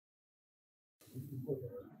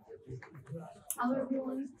Hello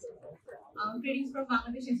everyone. Greetings from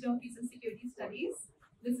Bangladesh Institute of Peace and Security Studies.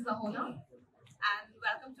 This is Ahona, and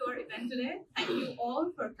welcome to our event today. Thank you all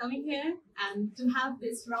for coming here and to have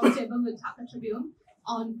this roundtable with Dhaka Tribune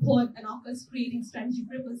on Quad and AUKUS creating strategic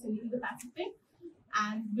ripples in the Indo-Pacific.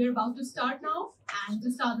 And we're about to start now. And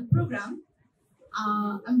to start the program,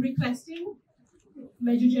 I'm requesting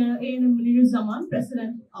Major General Anam Muniruzzaman,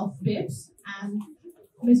 President of BIPSS, and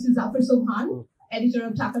Mr. Zafar Sobhan, Editor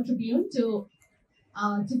of Dhaka Tribune, to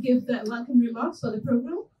give the welcome remarks for the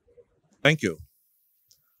program. Thank you.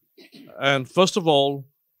 And first of all,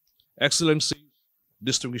 Excellencies,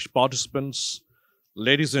 distinguished participants,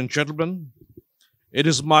 ladies and gentlemen, it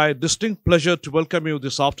is my distinct pleasure to welcome you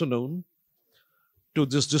this afternoon to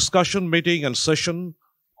this discussion meeting and session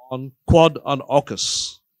on Quad and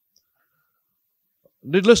AUKUS.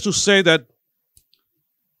 Needless to say that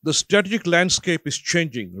the strategic landscape is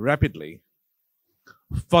changing rapidly.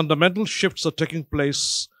 Fundamental shifts are taking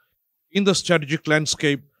place in the strategic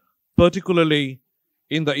landscape, particularly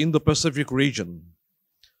in the Indo-Pacific region.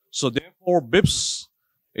 So therefore, BIPSS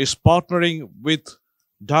is partnering with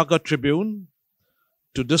Dhaka Tribune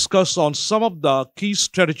to discuss on some of the key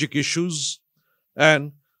strategic issues,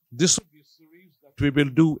 and this will be a series that we will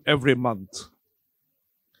do every month.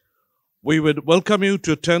 We would welcome you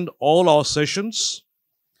to attend all our sessions,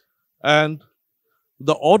 and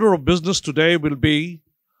the order of business today will be,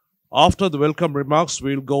 after the welcome remarks,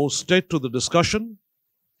 we'll go straight to the discussion,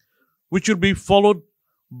 which will be followed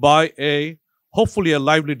by hopefully a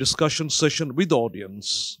lively discussion session with the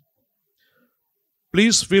audience.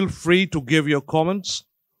 Please feel free to give your comments,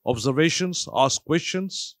 observations, ask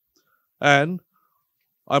questions, and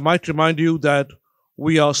I might remind you that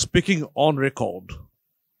we are speaking on record.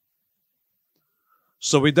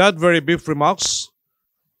 So with that very brief remarks,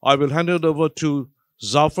 I will hand it over to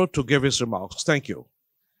Zafar to give his remarks. Thank you.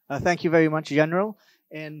 Thank you very much, General.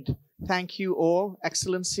 And thank you all,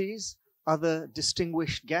 Excellencies, other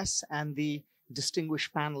distinguished guests, and the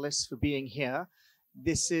distinguished panelists for being here.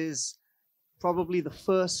 This is probably the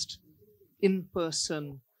first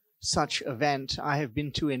in-person such event I have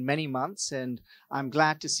been to in many months, and I'm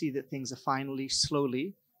glad to see that things are finally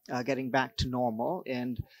slowly getting back to normal.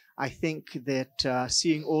 And I think that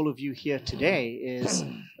seeing all of you here today is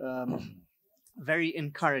very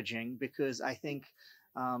encouraging, because I think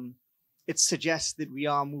it suggests that we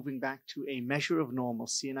are moving back to a measure of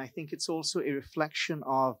normalcy. And I think it's also a reflection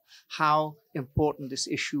of how important this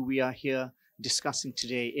issue we are here discussing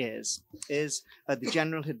today is. The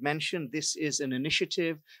General had mentioned, this is an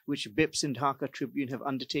initiative which BIPSS and Dhaka Tribune have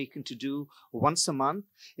undertaken to do once a month.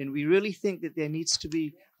 And we really think that there needs to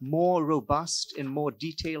be more robust and more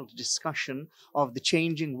detailed discussion of the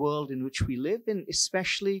changing world in which we live, and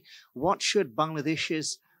especially what should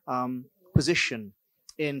Bangladesh's position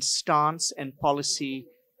in stance and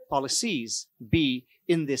policies be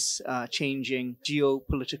in this changing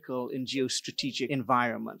geopolitical and geostrategic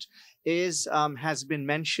environment. Has been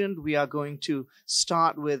mentioned, we are going to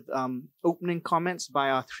start with opening comments by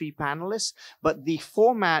our three panelists, but the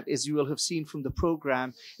format, as you will have seen from the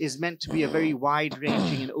program, is meant to be a very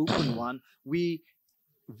wide-ranging and open one. We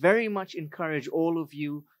very much encourage all of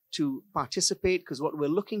you to participate, because what we're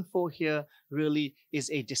looking for here really is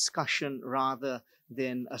a discussion rather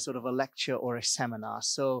than a sort of a lecture or a seminar.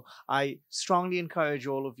 So I strongly encourage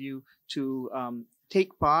all of you to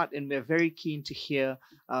take part, and we're very keen to hear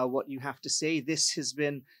what you have to say. This has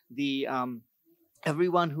been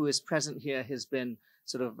everyone who is present here has been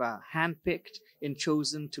sort of handpicked and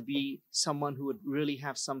chosen to be someone who would really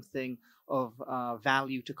have something of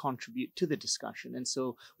value to contribute to the discussion. And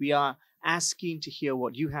so we are as keen to hear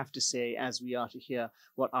what you have to say as we are to hear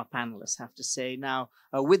what our panelists have to say. Now,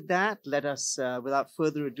 with that, let us, without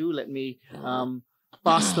further ado, let me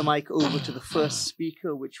pass the mic over to the first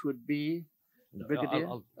speaker, which would be Brigadier.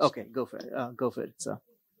 Okay, go for it. Go for it, sir.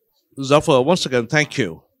 Zafar, once again, thank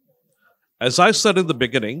you. As I said in the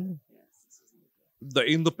beginning, the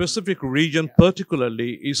Indo-Pacific region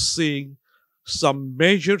particularly is seeing some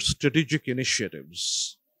major strategic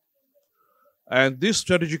initiatives. And these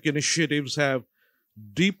strategic initiatives have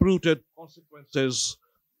deep-rooted consequences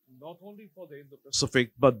not only for the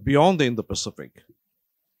Indo-Pacific, but beyond the Indo-Pacific.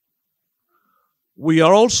 We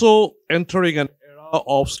are also entering an era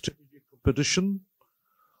of strategic competition,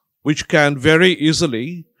 which can very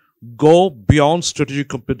easily go beyond strategic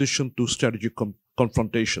competition to strategic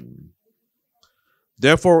confrontation.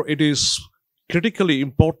 Therefore, it is critically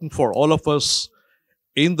important for all of us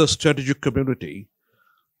in the strategic community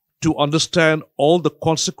to understand all the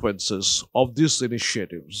consequences of these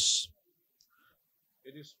initiatives.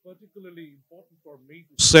 It is particularly important for me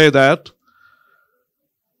to say that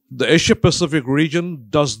the Asia-Pacific region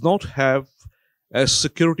does not have a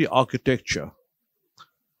security architecture.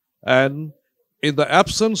 And in the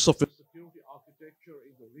absence of a security architecture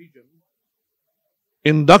in the region,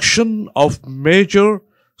 induction of major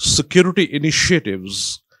security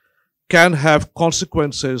initiatives can have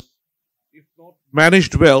consequences, if not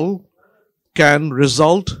managed well, can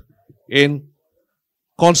result in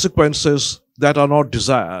consequences that are not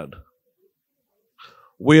desired.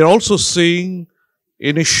 We are also seeing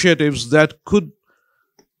initiatives that could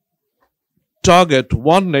target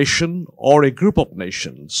one nation or a group of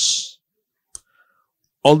nations.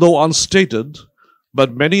 Although unstated,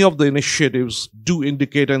 but many of the initiatives do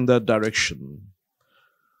indicate in that direction.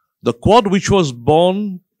 The Quad, which was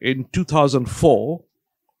born in 2004,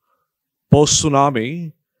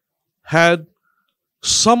 post-tsunami, had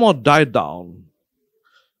somewhat died down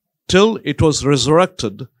till it was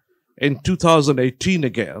resurrected in 2018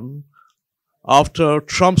 again after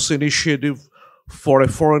Trump's initiative for a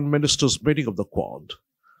foreign ministers meeting of the Quad.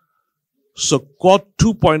 So Quad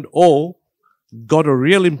 2.0 got a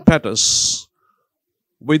real impetus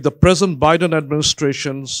with the present Biden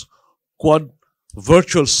administration's Quad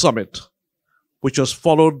virtual summit, which was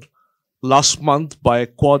followed last month by a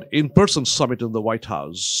Quad in-person summit in the White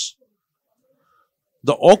House.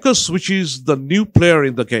 The AUKUS, which is the new player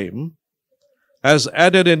in the game, has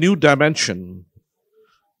added a new dimension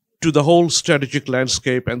to the whole strategic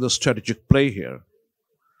landscape and the strategic play here.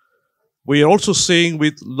 We are also seeing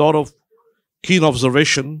with a lot of keen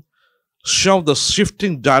observation some of the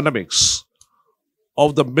shifting dynamics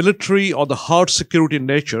of the military or the hard security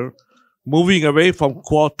nature moving away from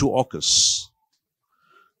Quad to AUKUS.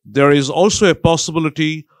 There is also a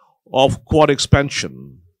possibility of Quad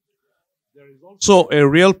expansion. There is also a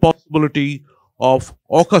real possibility of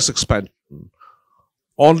AUKUS expansion.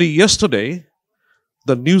 Only yesterday,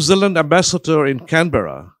 the New Zealand ambassador in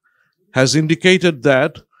Canberra has indicated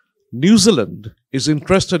that New Zealand is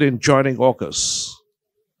interested in joining AUKUS.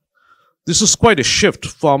 This is quite a shift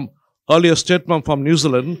from earlier statement from New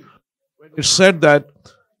Zealand, when it said that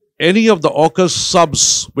any of the AUKUS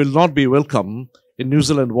subs will not be welcome in New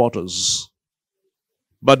Zealand waters.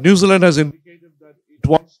 But New Zealand has indicated that it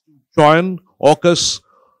wants to join AUKUS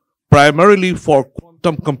primarily for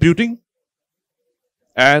quantum computing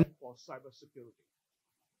and for cybersecurity.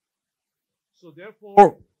 So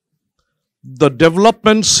therefore, the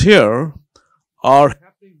developments here are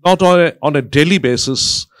happening not on a daily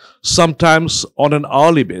basis, sometimes on an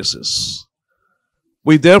hourly basis.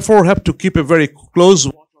 We therefore have to keep a very close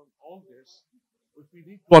watch on all this, but we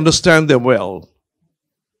need to understand them well.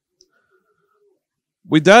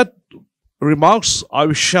 With that remarks,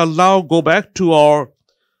 I shall now go back to our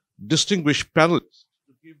distinguished panelists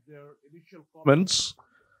to give their initial comments,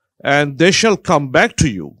 and they shall come back to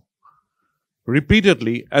you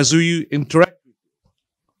repeatedly as we interact with you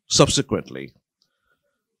subsequently.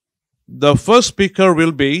 The first speaker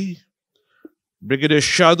will be Brigadier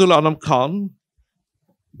Shahedul Anam Khan.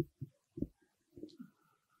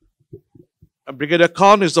 Brigadier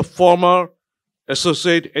Khan is the former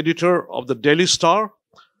associate editor of the Daily Star,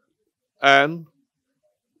 and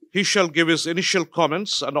he shall give his initial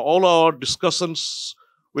comments, and all our discussants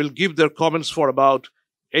will give their comments for about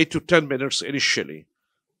 8 to 10 minutes initially.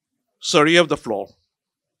 Sir, you have the floor.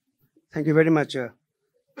 Thank you very much,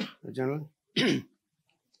 General.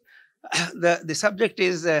 The subject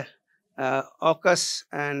is AUKUS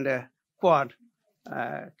and Quad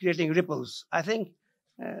creating ripples. I think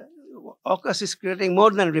AUKUS is creating more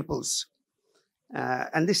than ripples,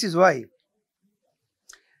 and this is why.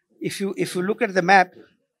 If you look at the map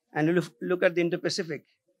and you look at the Indo-Pacific,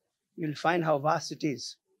 you'll find how vast it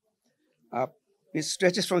is. It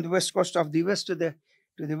stretches from the west coast of the US to the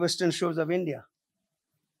western shores of India.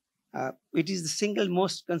 It is the single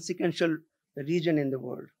most consequential region in the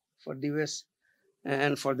world for the US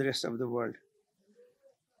and for the rest of the world.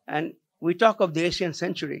 And we talk of the Asian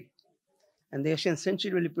century, and the Asian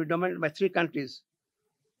century will be predominated by 3 countries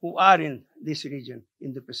who are in this region,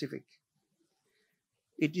 in the Pacific.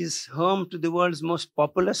 It is home to the world's most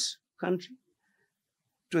populous country,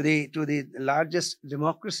 to the largest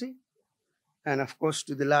democracy, and of course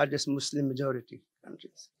to the largest Muslim majority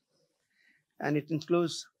countries. And it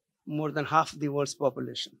includes more than half the world's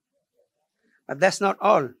population. But that's not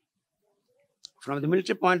all. From the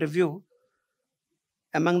military point of view,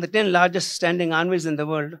 among the 10 largest standing armies in the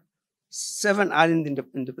world, 7 are in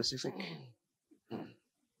the Pacific.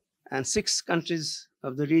 And 6 countries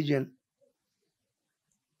of the region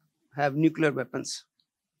have nuclear weapons.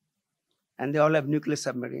 And they all have nuclear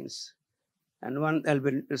submarines. And one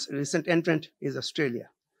recent entrant is Australia,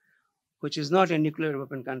 which is not a nuclear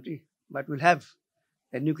weapon country, but will have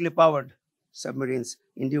nuclear-powered submarines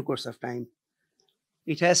in due course of time.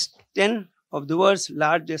 It has 10 of the world's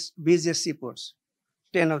largest, busiest seaports,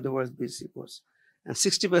 10 of the world's busiest seaports, and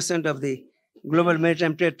 60% of the global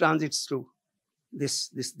maritime trade transits through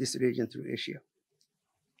this region, through Asia.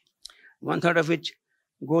 1/3 of which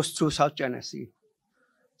goes through South China Sea.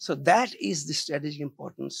 So that is the strategic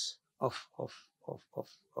importance of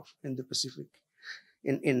Indo-Pacific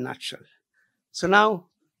in a nutshell. So now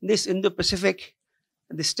this Indo-Pacific,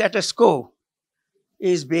 the status quo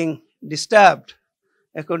is being disturbed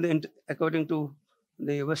according to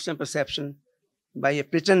the Western perception by a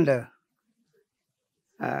pretender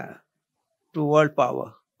to world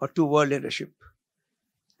power or to world leadership.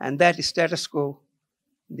 And that status quo,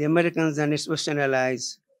 the Americans and its Western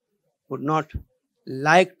allies would not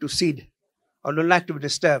like to cede or don't like to be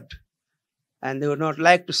disturbed. And they would not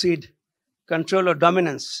like to cede control or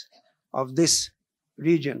dominance of this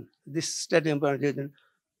region, this strategically important region,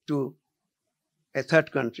 to a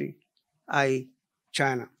third country, i.e.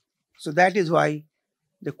 China. So that is why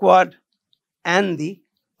the Quad and the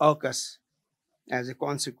AUKUS as a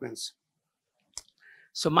consequence.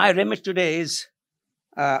 So my remit today is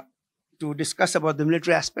to discuss about the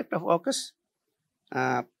military aspect of AUKUS,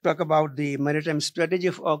 talk about the maritime strategy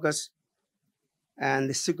of AUKUS and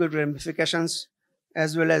the security ramifications,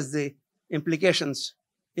 as well as the implications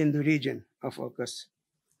in the region of AUKUS.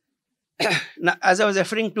 Now, as I was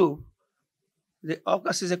referring to, the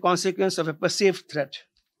AUKUS is a consequence of a perceived threat.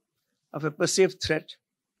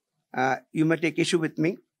 You may take issue with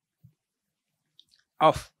me,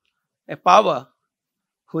 of a power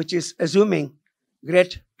which is assuming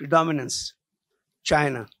great predominance,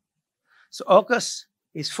 China. So AUKUS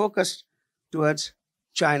is focused towards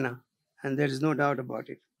China, and there is no doubt about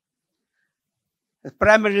it. The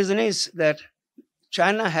primary reason is that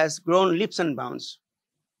China has grown leaps and bounds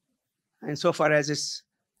insofar as its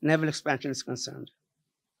naval expansion is concerned.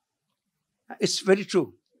 It's very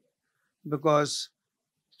true, because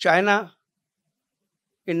China,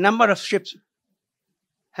 in number of ships,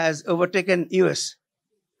 has overtaken US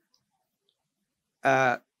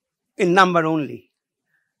in number only.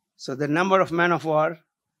 So the number of men of war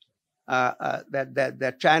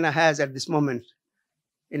that China has at this moment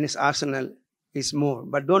in its arsenal is more.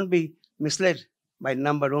 But don't be misled by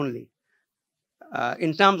number only.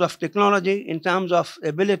 In terms of technology, in terms of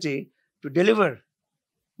ability to deliver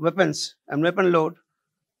weapons and weapon load,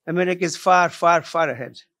 America is far, far, far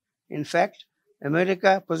ahead. In fact,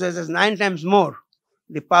 America possesses 9 times more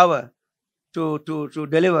the power to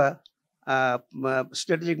deliver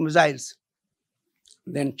strategic missiles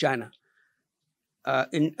than China.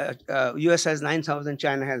 US has 9,000,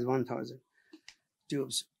 China has 1,000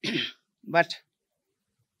 tubes. But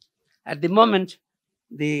at the moment,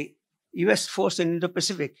 the US force in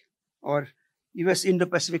Indo-Pacific, or US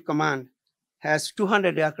Indo-Pacific Command, has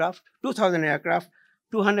 200 aircraft, 2,000 aircraft,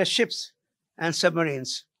 200 ships and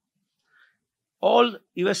submarines. All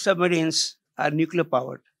US submarines are nuclear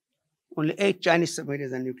powered. Only 8 Chinese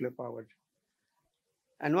submarines are nuclear powered.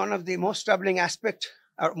 And one of the most troubling aspect,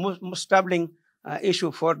 or most troubling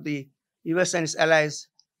issue for the US and its allies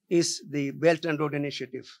is the Belt and Road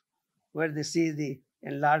Initiative, where they see the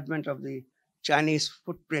enlargement of the Chinese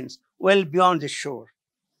footprints well beyond the shore.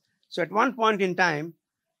 So at one point in time,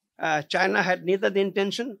 China had neither the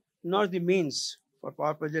intention nor the means for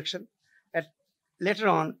power projection. Later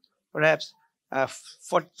on, perhaps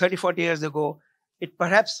 30, 40 years ago, it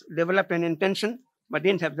perhaps developed an intention, but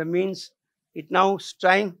didn't have the means. It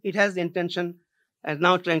has the intention and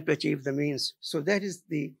now trying to achieve the means. So that is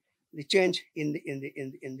the change in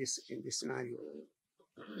this scenario.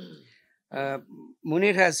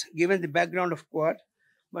 Munir has given the background of Quad,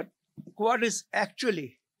 but Quad is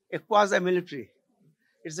actually a quasi-military.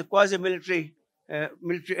 It's a quasi-military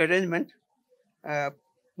military arrangement,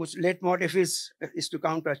 whose leitmotif is to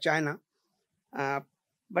counter China.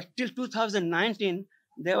 But till 2019,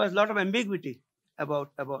 there was a lot of ambiguity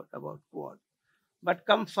about Quad. But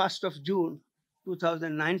come 1st of June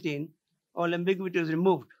 2019, all ambiguity was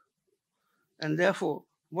removed, and therefore,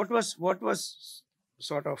 what was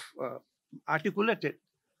sort of articulated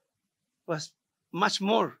was much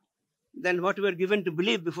more than what we were given to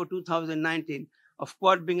believe before 2019, of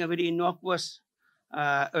Quad being a very innocuous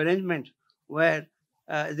arrangement where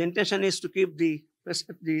the intention is to keep the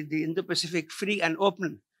Indo-Pacific free and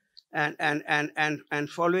open, and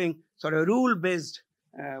following sort of rule-based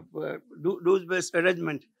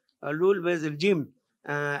arrangement, a rule-based regime,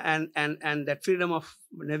 and that freedom of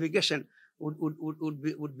navigation would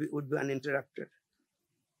be uninterrupted.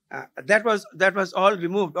 That was all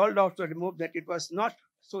removed. All doubts were removed that it was not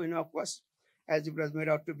so innocuous as it was made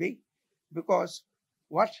out to be, because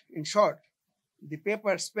what, in short, the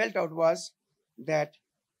paper spelled out was that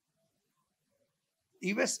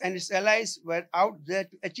US and its allies were out there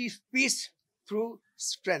to achieve peace through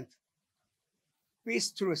strength. Peace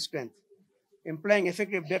through strength, implying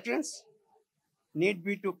effective deterrence, need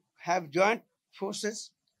be to have joint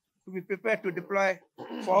forces to be prepared to deploy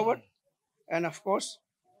forward, and of course,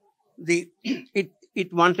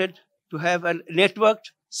 it wanted to have a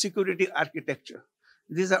networked security architecture.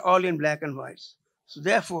 These are all in black and white. So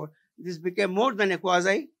therefore, this became more than a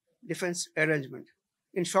quasi-defense arrangement.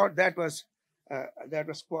 In short, that was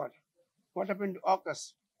Quad. What happened to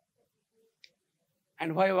AUKUS?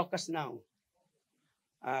 And why AUKUS now?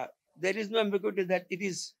 There is no ambiguity that it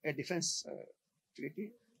is a defense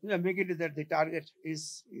treaty. No ambiguity that the target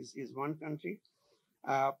is one country.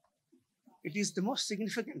 It is the most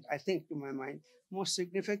significant, I think, to my mind, most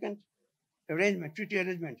significant arrangement, treaty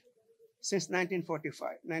arrangement since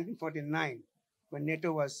 1949, when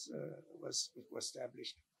NATO was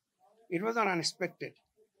established. It was not unexpected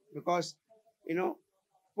because,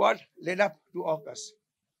 Quad led up to AUKUS.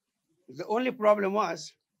 The only problem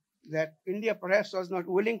was that India perhaps was not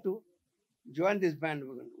willing to join this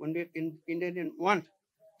bandwagon. India didn't want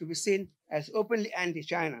to be seen as openly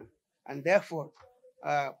anti-China, and therefore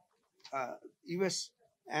US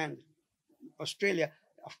and Australia,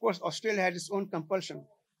 of course, Australia had its own compulsion.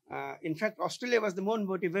 In fact, Australia was the main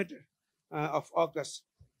motivator of AUKUS,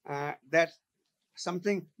 that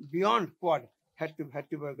something beyond Quad had to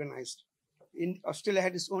be organized. Australia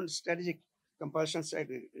had its own strategic compulsion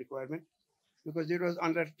requirement because it was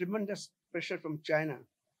under tremendous pressure from China,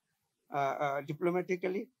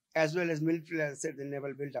 diplomatically as well as militarily, as I said, the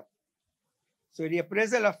naval buildup. So the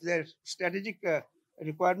appraisal of their strategic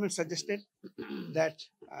requirements suggested that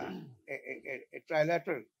a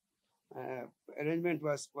trilateral arrangement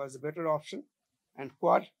was a better option, and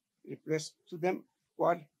Quad replaced to them.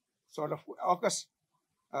 Quad sort of AUKUS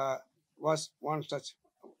was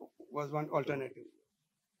one alternative.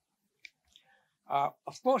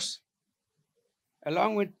 Of course,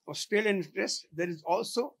 along with Australian interest, there is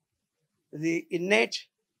also the innate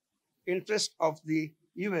interest of the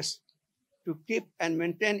US to keep and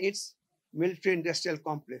maintain its military-industrial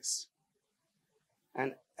complex.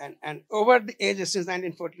 And over the ages since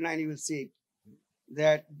 1949, you will see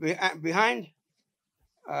that behind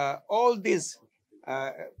all this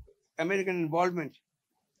American involvement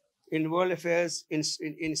in world affairs, in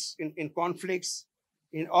conflicts,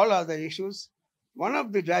 in all other issues, one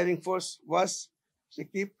of the driving force was to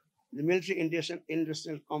keep the military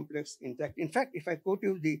industrial complex intact. In fact, if I quote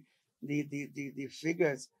you the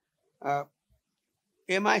figures,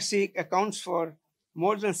 MIC accounts for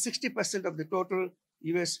more than 60% of the total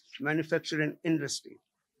US manufacturing industry.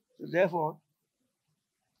 So therefore,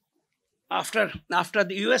 after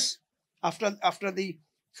the US, after the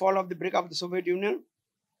fall of the breakup of the Soviet Union,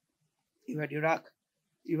 you had Iraq,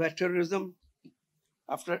 you had terrorism,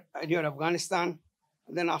 you had Afghanistan,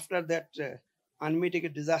 and then after that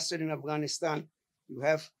unmitigated disaster in Afghanistan, you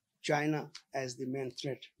have China as the main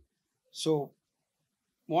threat. So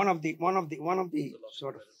one of the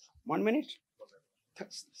sort of 1 minute,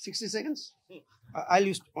 60 seconds. I'll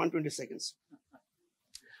use 120 seconds.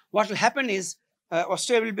 What will happen is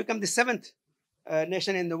Australia will become the 7th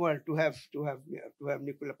nation in the world to have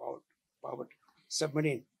nuclear powered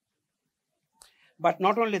submarine. But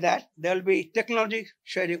not only that, there will be technology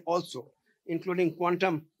sharing also, including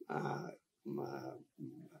quantum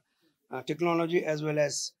technology as well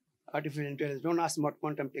as artificial intelligence. Don't ask me what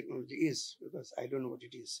quantum technology is because I don't know what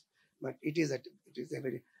it is, but it is a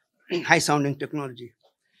very high-sounding technology.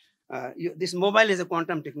 This mobile is a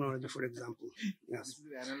quantum technology, for example. Yes.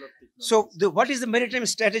 So, what is the maritime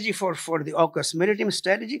strategy for the AUKUS? Maritime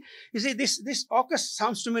strategy. You see, this AUKUS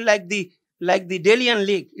sounds to me like the Delian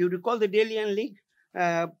League. You recall the Delian League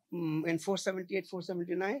in 478,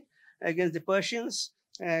 479 against the Persians,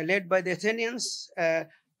 led by the Athenians.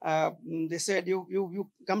 They said, "You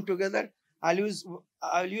come together. I'll use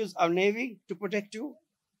our navy to protect you.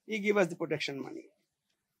 You give us the protection money."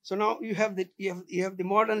 So now you have the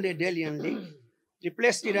modern day Delian League,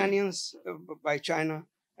 replaced Iranians by China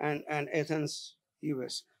and Athens,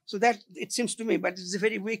 US. So that it seems to me, but it's a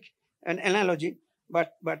very weak analogy.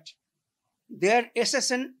 But their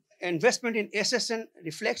SSN investment in SSN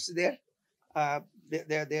reflects their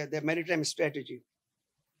maritime strategy.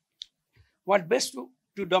 What best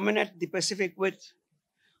to dominate the Pacific with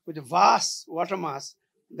a vast water mass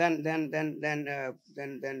than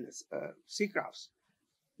sea crafts.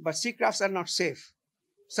 But sea crafts are not safe.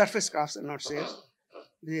 Surface crafts are not safe.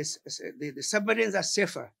 The submarines are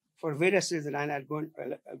safer for various reasons, and I'll go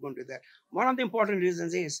into that. One of the important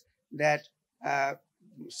reasons is that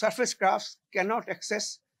surface crafts cannot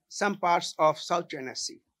access some parts of South China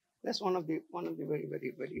Sea. That's one of the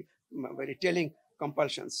very telling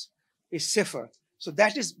compulsions. Is safer. So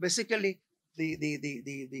that is basically the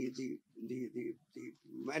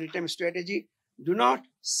maritime strategy. Do not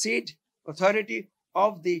cede authority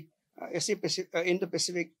of the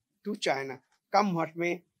Indo-Pacific to China. Come what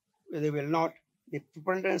may, they will not. The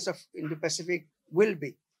preponderance of Indo-Pacific will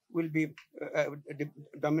be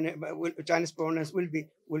dominant. Chinese preponderance will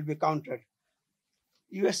be countered.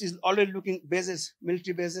 US is already looking bases,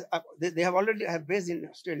 military bases. They have already have bases in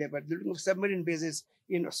Australia, but they're looking for submarine bases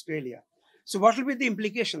in Australia. So what will be the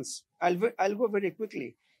implications? I'll go very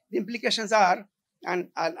quickly. The implications are, and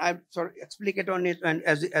I'll sort of explicate on it, and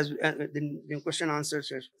as the question answer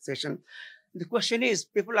session. The question is,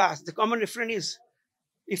 people ask, the common refrain is,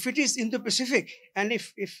 if it is Indo-Pacific, and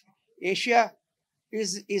if Asia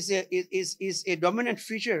is a dominant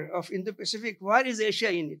feature of Indo-Pacific, where is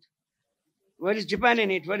Asia in it? Where is Japan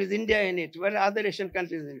in it? Where is India in it? Where are other Asian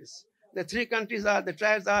countries in this? The three countries are, the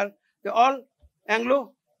tribes are, they're all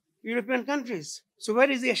Anglo-European countries. So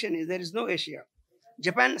where is Asia in it? There is no Asia.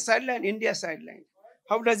 Japan sideline, India sideline.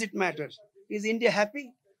 How does it matter? Is India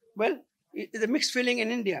happy? Well, it's a mixed feeling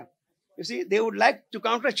in India. You see, they would like to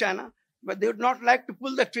counter China, but they would not like to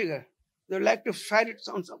pull the trigger. They would like to fire it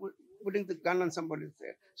on someone, putting the gun on somebody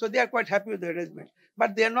there. So they are quite happy with the arrangement.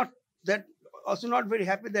 But they are not, that also not very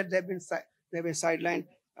happy that they've been sidelined,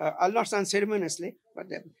 I'll not say unceremoniously, but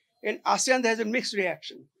in ASEAN there has a mixed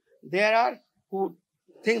reaction. There are who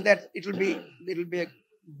think that it will be a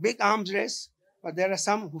big arms race, but there are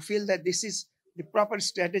some who feel that this is the proper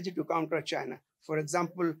strategy to counter China. For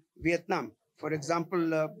example, Vietnam. For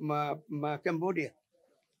example, Cambodia.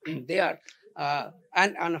 They are,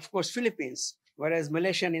 and of course Philippines. Whereas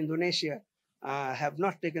Malaysia and Indonesia have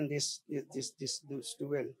not taken this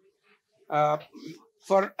too well.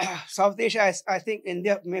 For South Asia, I think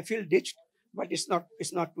India may feel ditched, but it's not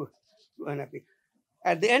too unhappy.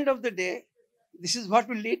 At the end of the day, this is what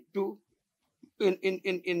will lead to,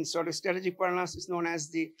 in sort of strategic parlance, is known as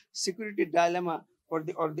the security dilemma or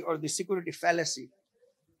the security fallacy.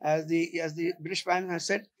 As the British Prime Minister has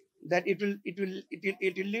said, that it will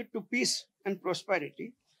lead to peace and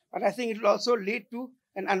prosperity, but I think it will also lead to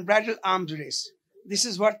an unbridled arms race. This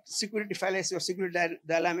is what security fallacy or security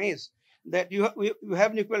dilemma is. That you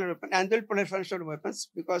have nuclear weapons and they'll proliferation of weapons,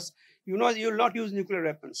 because you know you will not use nuclear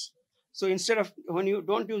weapons. So instead of, when you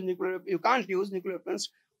don't use you can't use nuclear weapons.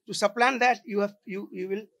 To supplant that, you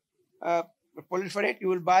will proliferate, you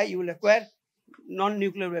will acquire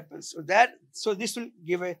non-nuclear weapons. So this will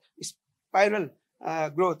give a spiral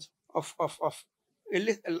growth of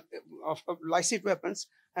illicit weapons.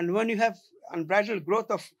 And when you have unbridled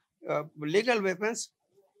growth of legal weapons,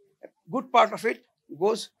 a good part of it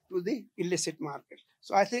goes to the illicit market.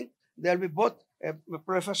 So I think there will be both a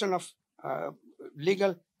profession of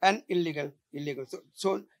legal and illegal.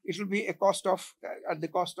 So it will be a cost of, at the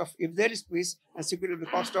cost of, if there is peace and security, the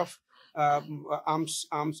cost of arms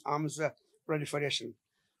proliferation.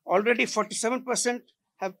 Already 47%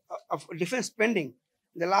 of defense spending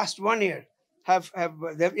in the last 1 year they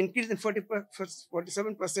have increased in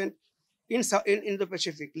 47% in the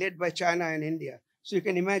Pacific, led by China and India. So you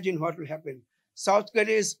can imagine what will happen. South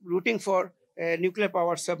Korea is rooting for a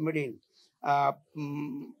nuclear-powered submarine.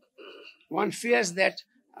 One fears that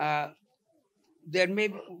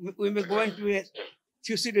we may go into a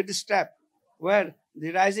Thucydides trap, where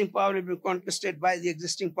the rising power will be contested by the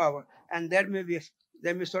existing power, and there may be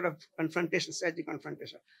sort of confrontation, strategic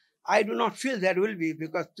confrontation. I do not feel there will be,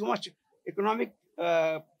 because too much economy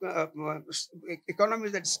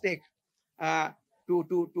is at stake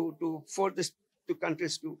for this two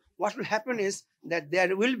countries to. What will happen is that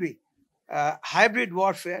there will be hybrid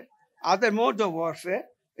warfare, other modes of warfare,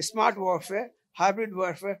 smart warfare, hybrid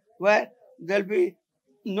warfare, where there'll be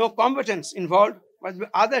no combatants involved, but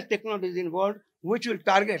other technologies involved, which will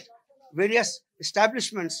target various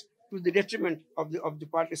establishments to the detriment of the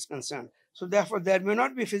parties concerned. So therefore, there may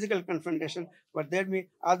not be physical confrontation, but there may be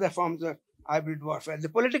other forms of hybrid warfare. The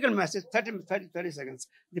political message, 30 seconds.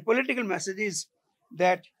 The political message is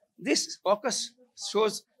that this AUKUS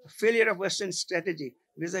shows the failure of Western strategy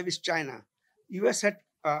vis-a-vis China. The West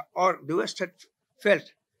had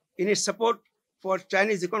felt in its support for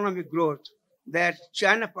Chinese economic growth that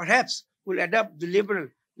China perhaps will adopt the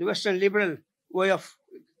Western liberal way of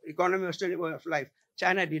economy, Western way of life.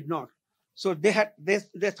 China did not. So they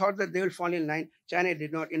thought that they will fall in line. China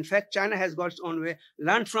did not. In fact, China has got its own way,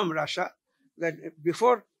 learned from Russia that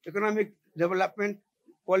before economic development,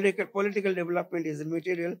 political development is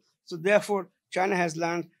immaterial. So therefore, China has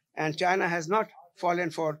learned, and China has not fallen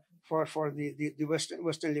for for the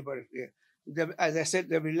Western liberty. As I said,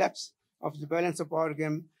 the relapse of the balance of power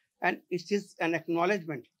game, and it is an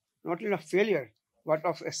acknowledgement not only of failure but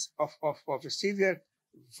of a severe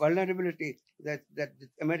vulnerability that the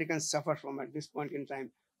Americans suffer from at this point in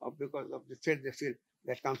time because of the threat they feel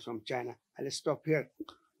that comes from China. I'll stop here.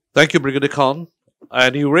 Thank you, Brigadier Khan.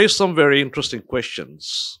 And you raised some very interesting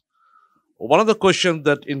questions. One of the questions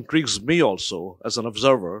that intrigues me also as an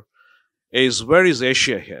observer is, where is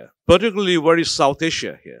Asia here? Particularly, where is South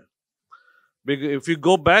Asia here? Because if you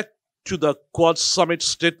go back to the Quad Summit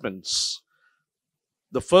statements,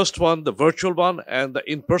 the first one, the virtual one, and the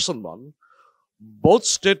in-person one, both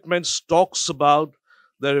statements talks about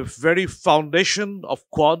the very foundation of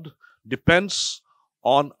Quad depends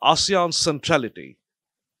on ASEAN centrality.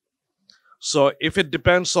 So if it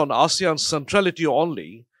depends on ASEAN centrality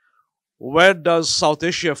only, where does South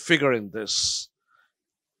Asia figure in this?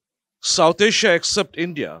 South Asia, except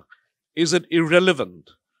India, is it irrelevant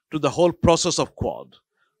to the whole process of Quad?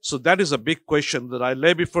 So that is a big question that I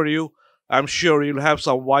lay before you. I'm sure you'll have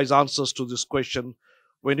some wise answers to this question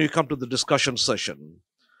when you come to the discussion session.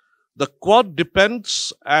 The Quad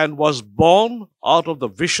depends and was born out of the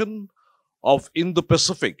vision of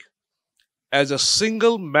Indo-Pacific as a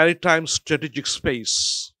single maritime strategic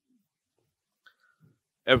space.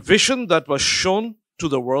 A vision that was shown to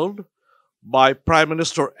the world by Prime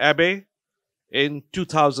Minister Abe in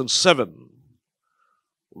 2007,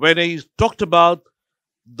 when he talked about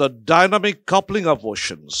the dynamic coupling of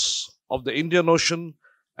oceans, of the Indian Ocean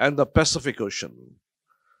and the Pacific Ocean.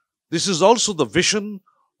 This is also the vision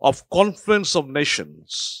of confluence of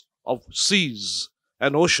nations, of seas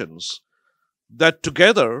and oceans, that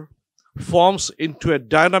together forms into a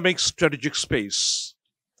dynamic strategic space.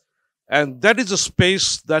 And that is a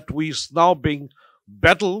space that is now being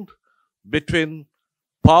battled between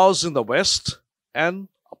powers in the West and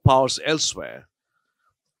powers elsewhere.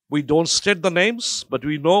 We don't state the names, but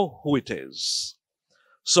we know who it is.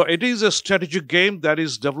 So it is a strategic game that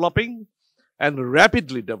is developing and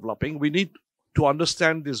rapidly developing. We need to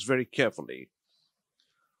understand this very carefully.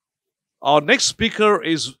 Our next speaker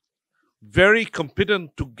is very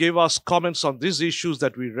competent to give us comments on these issues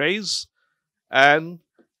that we raise, and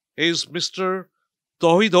is Mr.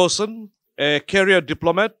 Touhid Hossain, a career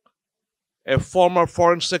diplomat, a former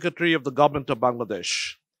foreign secretary of the government of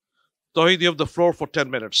Bangladesh. Touhid, you have the floor for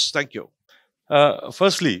 10 minutes. Thank you.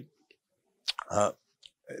 Firstly,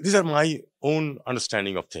 these are my own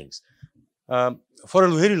understanding of things. For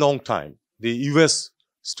a very long time, the US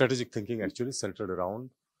strategic thinking actually centered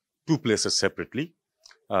around two places separately,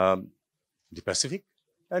 the Pacific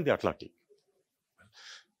and the Atlantic.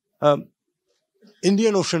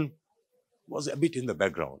 Indian Ocean was a bit in the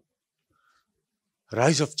background.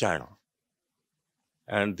 Rise of China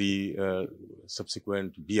and the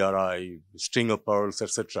subsequent BRI, string of pearls,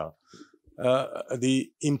 etc.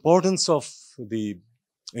 The importance of the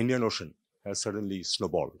Indian Ocean has suddenly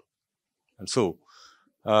snowballed. And so,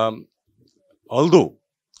 although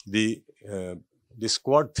this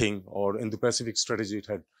Quad thing or Indo-Pacific strategy, it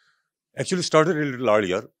had actually started a little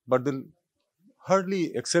earlier, but then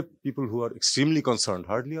hardly, except people who are extremely concerned,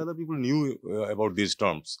 hardly other people knew about these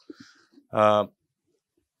terms.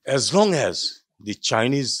 As long as the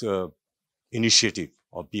Chinese initiative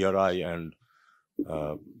of BRI and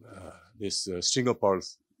this string of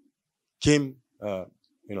pearls came,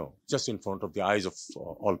 just in front of the eyes of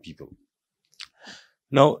all people.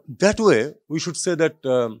 Now, that way, we should say that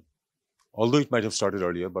although it might have started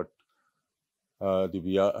earlier, but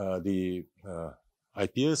the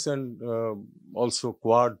IPS and also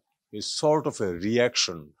Quad is sort of a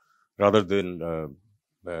reaction rather than,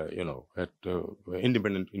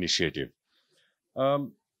 independent initiative.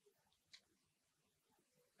 About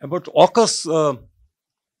AUKUS,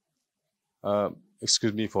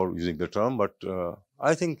 excuse me for using the term, but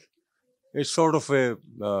I think it's sort of a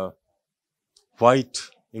white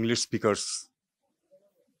English speakers,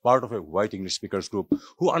 part of a white English speakers group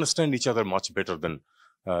who understand each other much better than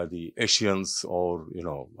the Asians or,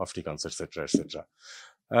 Africans, etc., etc.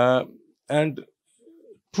 And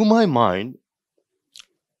to my mind,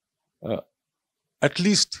 at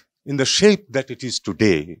least in the shape that it is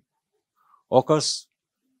today, AUKUS,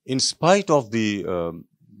 in spite of the,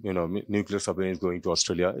 nuclear submarines going to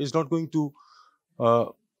Australia, is not going to,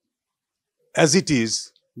 as it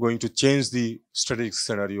is, going to change the strategic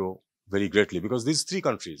scenario very greatly, because these three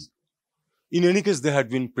countries, in any case, they had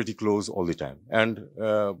been pretty close all the time. And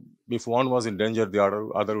if one was in danger, the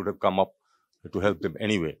other would have come up to help them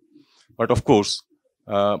anyway. But of course,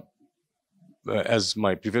 as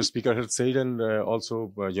my previous speaker had said, and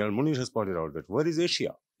also General Munir has pointed out, that where is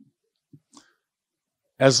Asia?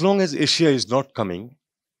 as long as Asia is not coming,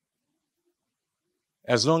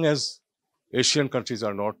 as long as Asian countries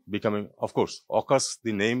are not becoming, of course, AUKUS,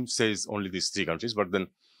 the name says only these 3 countries, but then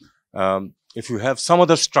if you have some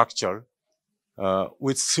other structure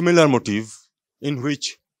with similar motive in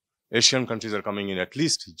which Asian countries are coming in, at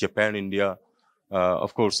least Japan, India,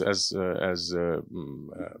 of course, as Anam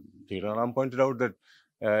pointed out, that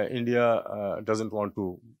India doesn't want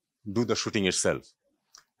to do the shooting itself.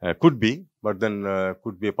 Could be, but then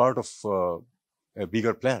could be a part of a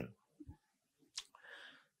bigger plan.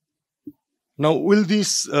 Now, will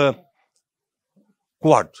this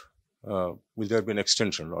Quad, will there be an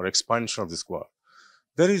extension or expansion of this Quad?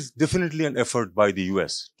 There is definitely an effort by the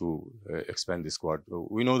US to expand this Quad.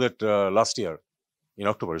 We know that last year, in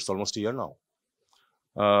October, it's almost a year now,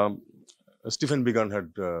 Stephen Biegun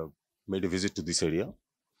had made a visit to this area.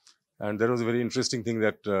 And there was a very interesting thing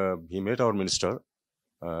that he met our minister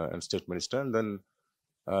and state minister, and then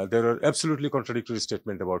there are absolutely contradictory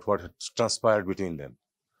statements about what had transpired between them.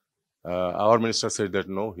 Our minister said that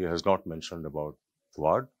no, he has not mentioned about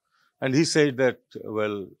Quad. And he said that,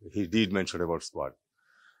 well, he did mention about Quad.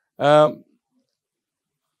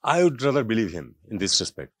 I would rather believe him in this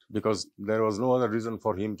respect, because there was no other reason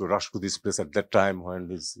for him to rush to this place at that time when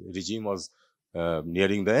his regime was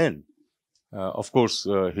nearing the end. Of course,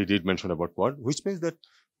 he did mention about Quad, which means that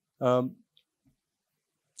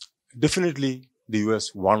definitely the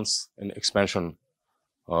US wants an expansion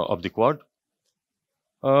of the Quad.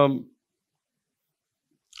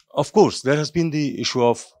 Of course, there has been the issue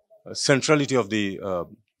of centrality of the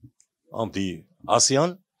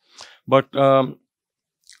ASEAN, but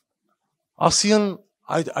ASEAN,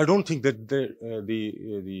 I don't think that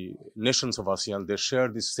the nations of ASEAN, they share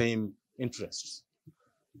the same interests.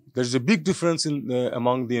 There is a big difference in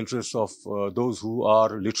among the interests of those who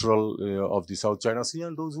are literal of the South China Sea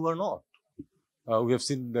and those who are not. We have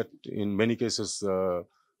seen that in many cases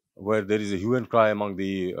where there is a hue and cry among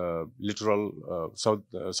the literal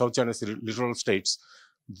South China Sea literal states,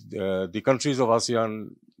 the countries of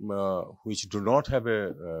ASEAN which do not have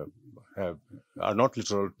are not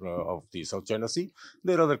literal of the South China Sea,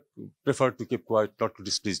 they rather prefer to keep quiet, not to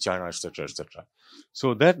displease China, etc., etc.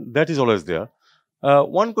 So that is always there.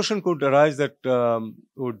 One question could arise that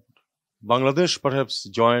would Bangladesh perhaps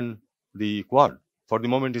join the Quad? For the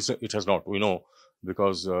moment, it has not. We know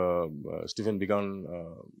because Stephen Biegun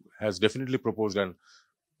has definitely proposed, and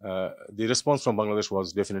the response from Bangladesh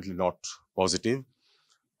was definitely not positive.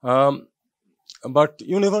 But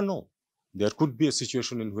you never know. There could be a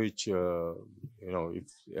situation in which, if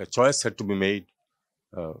a choice had to be made,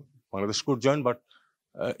 Bangladesh could join, but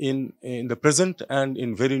in the present and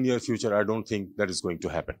in very near future, I don't think that is going to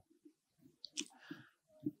happen.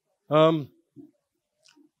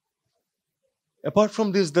 Apart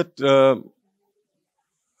from this, that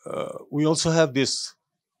we also have this,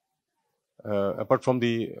 apart from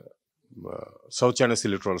the South China Sea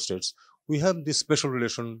littoral states, we have this special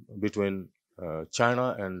relation between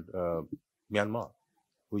China and Myanmar,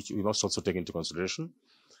 which we must also take into consideration.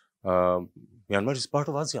 Myanmar is part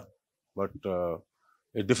of ASEAN, but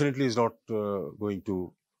it definitely is not going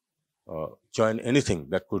to join anything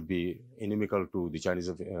that could be inimical to the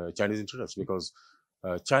Chinese interests, because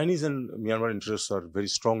Chinese and Myanmar interests are very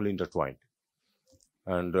strongly intertwined.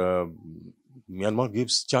 And Myanmar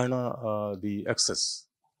gives China the access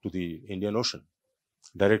to the Indian Ocean,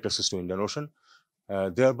 direct access to Indian Ocean,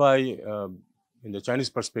 thereby, in the Chinese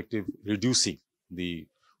perspective, reducing the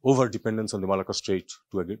over-dependence on the Malacca Strait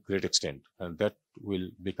to a great extent, and that will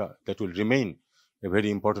remain a very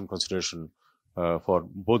important consideration for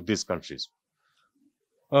both these countries.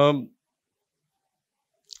 The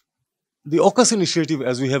AUKUS initiative,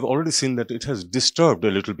 as we have already seen, that it has disturbed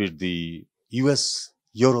a little bit the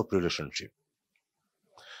US-Europe relationship.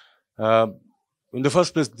 In the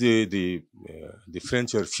first place, the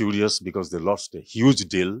French were furious because they lost a huge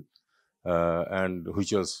deal, and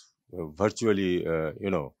which was virtually,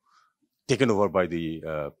 taken over by the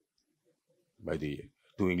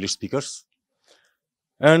 2 English speakers.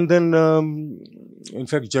 And then, in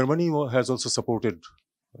fact, Germany has also supported,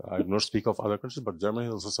 I do not speak of other countries, but Germany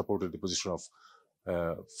has also supported the position of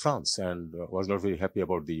France and was not very happy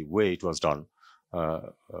about the way it was done.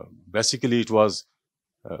 Basically, it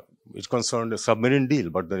concerned a submarine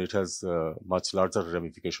deal, but then it has much larger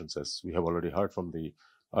ramifications, as we have already heard from the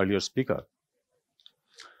earlier speaker.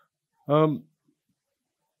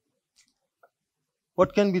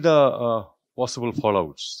 What can be the possible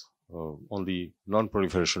fallouts on the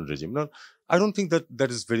non-proliferation regime? Now, I don't think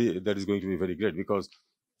that is going to be very great, because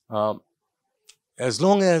as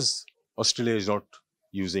long as Australia is not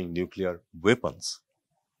using nuclear weapons,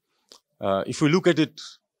 if we look at it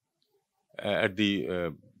at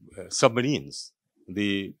the submarines,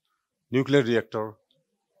 the nuclear reactor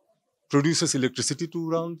produces electricity to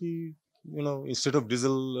run the, instead of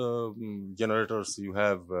diesel generators, you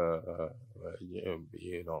have,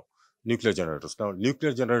 nuclear generators. Now,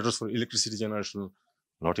 nuclear generators for electricity generation,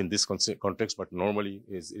 not in this context, but normally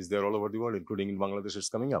is there all over the world, including in Bangladesh, it's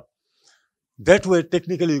coming up. That way,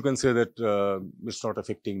 technically, you can say that it's not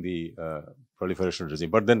affecting the proliferation regime.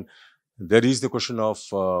 But then there is the question of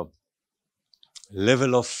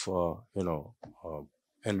level of,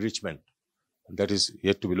 enrichment that is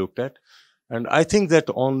yet to be looked at. And I think that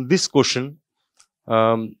on this question,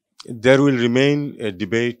 there will remain a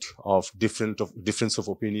debate of difference of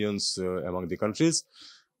opinions among the countries,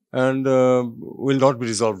 and will not be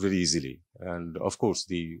resolved very easily. And of course,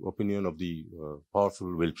 the opinion of the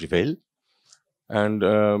powerful will prevail. And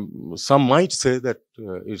some might say that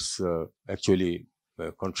it's actually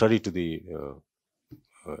contrary to the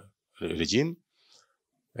regime,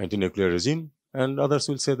 anti-nuclear regime, and others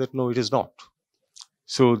will say that no, it is not.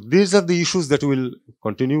 So these are the issues that will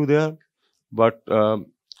continue there. But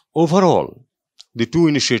overall, the two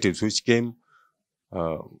initiatives which came,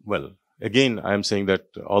 well, again, I am saying that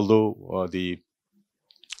although the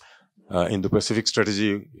Indo-Pacific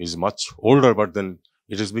strategy is much older, but then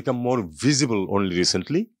it has become more visible only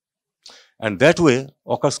recently. And that way,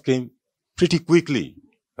 AUKUS came pretty quickly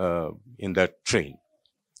in that train.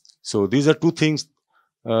 So these are two things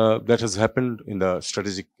that has happened in the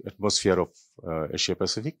strategic atmosphere of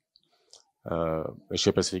Asia-Pacific,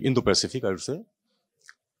 Indo-Pacific, I would say.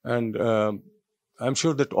 And I'm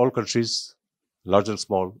sure that all countries, large and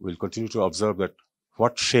small, will continue to observe that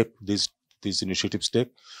what shape these initiatives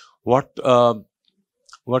take, what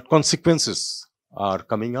consequences are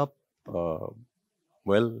coming up,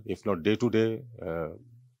 well, if not day to day,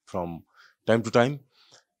 from time to time.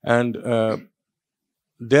 And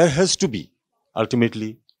there has to be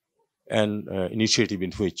ultimately an initiative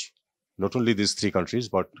in which not only these three countries,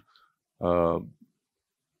 but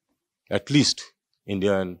at least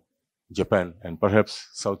India and Japan and perhaps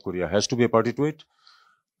South Korea has to be a party to it.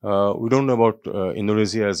 We don't know about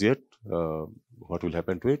Indonesia as yet, what will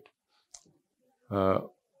happen to it.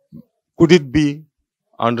 Could it be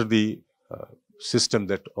under the system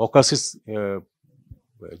that AUKUS is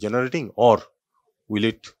generating, or will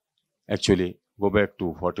it actually go back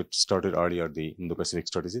to what it started earlier, the Indo-Pacific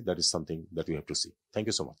strategy? That is something that we have to see. Thank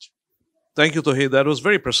you so much. Thank you, Touhid. That was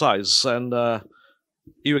very precise. And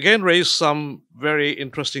you again raised some very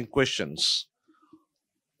interesting questions.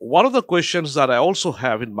 One of the questions that I also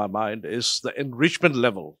have in my mind is the enrichment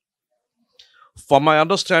level. From my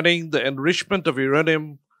understanding, the enrichment of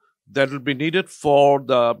uranium that will be needed for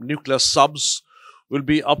the nuclear subs will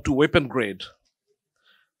be up to weapon grade.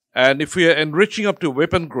 And if we are enriching up to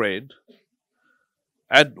weapon grade,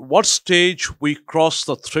 at what stage we cross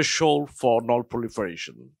the threshold for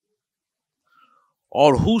non-proliferation?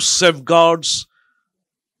 Or who safeguards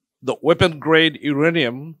the weapon grade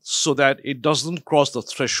uranium so that it doesn't cross the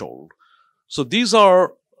threshold? So these are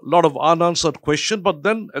a lot of unanswered questions, but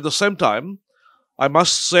then at the same time, I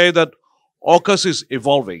must say that AUKUS is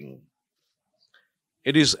evolving.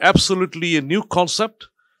 It is absolutely a new concept,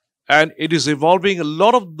 and it is evolving. A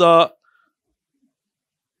lot of the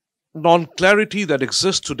non-clarity that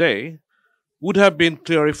exists today would have been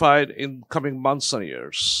clarified in coming months and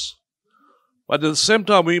years. But at the same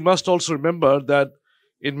time, we must also remember that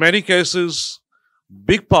in many cases,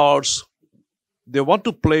 big powers, they want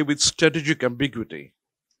to play with strategic ambiguity.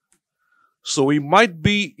 So we might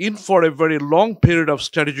be in for a very long period of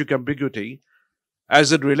strategic ambiguity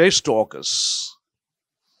as it relates to AUKUS.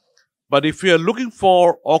 But if we are looking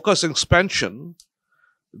for AUKUS expansion,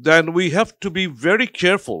 then we have to be very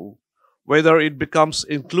careful whether it becomes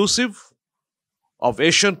inclusive of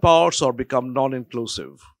Asian powers or become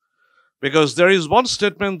non-inclusive. Because there is one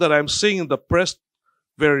statement that I'm seeing in the press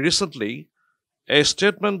very recently, a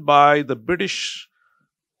statement by the British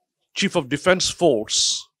Chief of Defense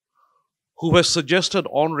Force, who has suggested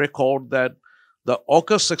on record that the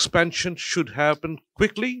AUKUS expansion should happen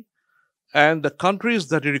quickly, and the countries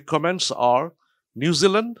that he recommends are New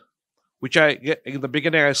Zealand, which in the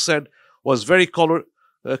beginning I said was very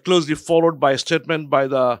closely followed by a statement by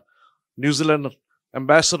the New Zealand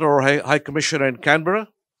ambassador or High Commissioner in Canberra.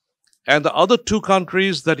 And the other two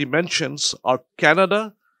countries that he mentions are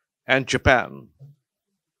Canada and Japan.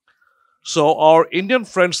 So our Indian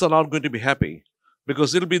friends are not going to be happy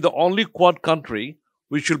because it'll be the only Quad country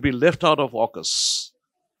which will be left out of AUKUS.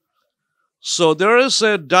 So there is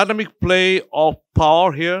a dynamic play of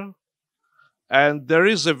power here, and there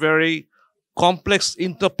is a very complex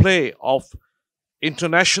interplay of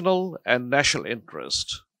international and national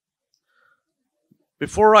interest.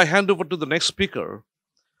 Before I hand over to the next speaker,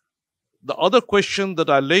 the other question that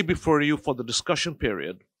I lay before you for the discussion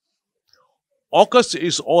period, AUKUS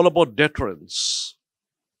is all about deterrence.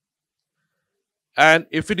 And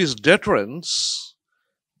if it is deterrence,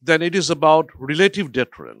 then it is about relative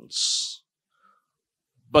deterrence.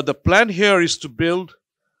 But the plan here is to build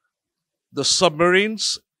the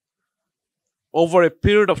submarines over a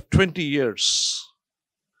period of 20 years.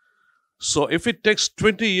 So if it takes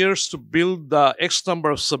 20 years to build the X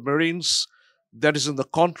number of submarines that is in the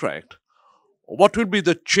contract, what will be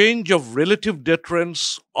the change of relative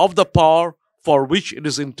deterrence of the power for which it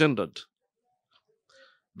is intended?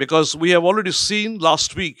 Because we have already seen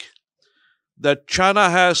last week that China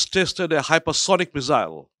has tested a hypersonic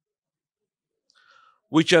missile,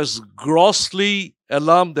 which has grossly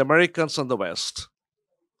alarmed the Americans and the West.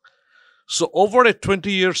 So over a 20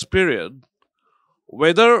 years period,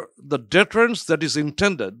 whether the deterrence that is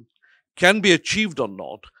intended can be achieved or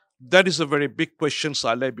not, that is a very big question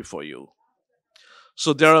I lay before you.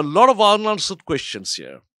 So there are a lot of unanswered questions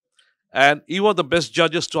here. And you are the best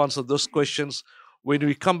judges to answer those questions when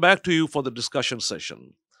we come back to you for the discussion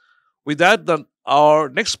session. With that, then our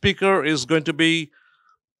next speaker is going to be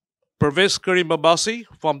Parvez Karim Abbasi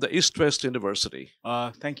from the East West University.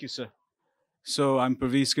 Thank you, sir. So I'm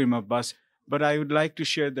Parvez Karim Abbasi, but I would like to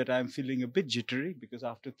share that I'm feeling a bit jittery because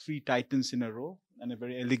after 3 titans in a row and a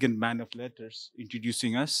very elegant man of letters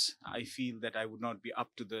introducing us, I feel that I would not be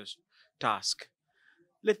up to the task.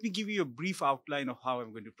 Let me give you a brief outline of how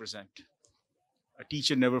I'm going to present. A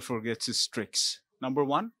teacher never forgets his tricks. Number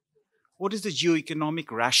 1, what is the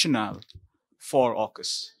geoeconomic rationale for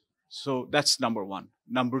AUKUS? So that's number 1.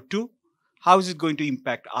 Number 2, how is it going to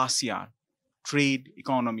impact ASEAN, trade,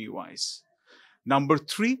 economy-wise? Number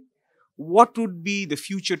 3, what would be the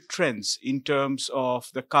future trends in terms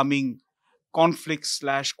of the coming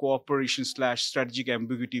conflict/cooperation/strategic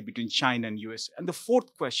ambiguity between China and US? And the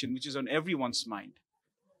 4th question, which is on everyone's mind,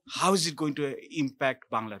 how is it going to impact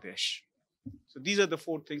Bangladesh? So these are the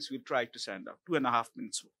 4 things we'll try to send out, 2.5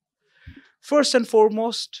 minutes. First and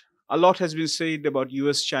foremost, a lot has been said about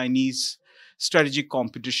US-Chinese strategic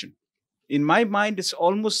competition. In my mind, it's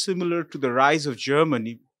almost similar to the rise of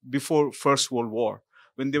Germany before First World War,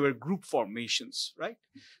 when there were group formations, right?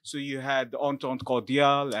 So you had the Entente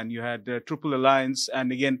Cordiale and you had the Triple Alliance.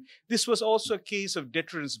 And again, this was also a case of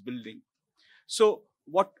deterrence building. So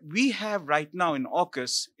what we have right now in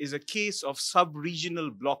AUKUS is a case of sub-regional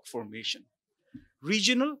bloc formation.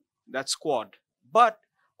 Regional, that's Quad. But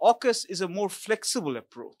AUKUS is a more flexible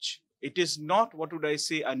approach. It is not, what would I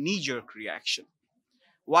say, a knee-jerk reaction.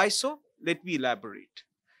 Why so? Let me elaborate.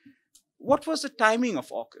 What was the timing of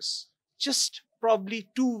AUKUS? Just probably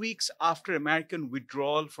 2 weeks after American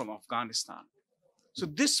withdrawal from Afghanistan. So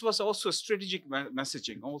this was also a strategic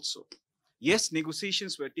messaging also. Yes,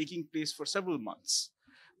 negotiations were taking place for several months,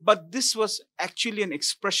 but this was actually an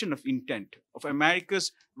expression of intent of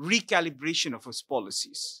America's recalibration of its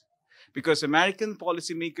policies. Because American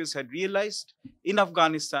policymakers had realized in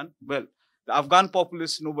Afghanistan, well, the Afghan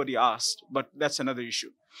populace, nobody asked, but that's another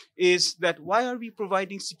issue, is that why are we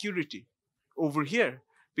providing security over here?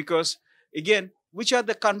 Because again, which are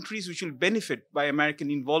the countries which will benefit by American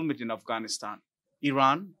involvement in Afghanistan?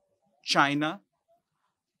 Iran, China,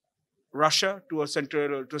 Russia to a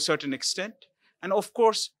certain extent, and of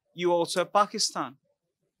course, you also have Pakistan.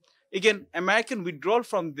 Again, American withdrawal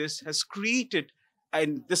from this has created,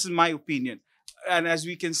 and this is my opinion, and as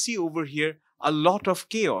we can see over here, a lot of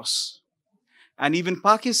chaos. And even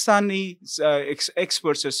Pakistani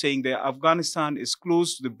experts are saying that Afghanistan is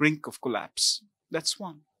close to the brink of collapse. That's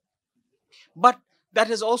one. But that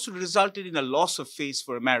has also resulted in a loss of face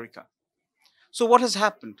for America. So what has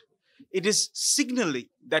happened? It is signaling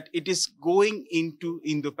that it is going into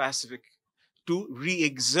Indo-Pacific to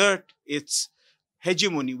re-exert its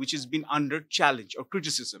hegemony, which has been under challenge or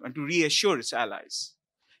criticism, and to reassure its allies.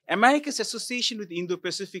 America's association with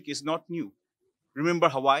Indo-Pacific is not new. Remember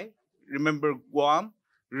Hawaii? Remember Guam?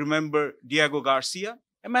 Remember Diego Garcia?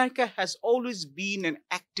 America has always been an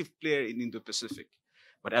active player in Indo-Pacific.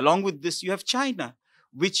 But along with this, you have China,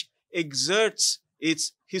 which exerts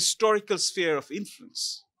its historical sphere of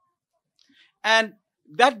influence. And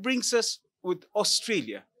that brings us with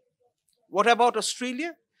Australia. What about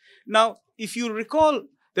Australia? Now, if you recall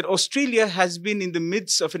that Australia has been in the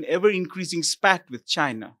midst of an ever-increasing spat with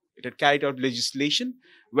China. It had carried out legislation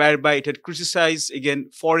whereby it had criticized, again,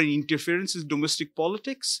 foreign interference in domestic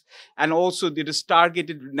politics, and also it has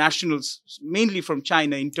targeted nationals, mainly from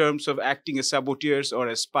China, in terms of acting as saboteurs or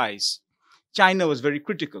as spies. China was very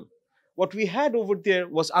critical. what we had over there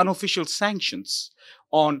was unofficial sanctions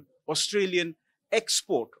on Australian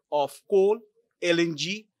export of coal,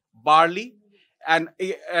 LNG, barley, and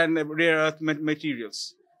rare earth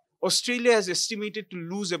materials. Australia is estimated to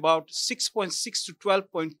lose about 6.6 to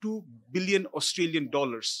 12.2 billion Australian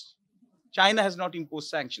dollars. China has not imposed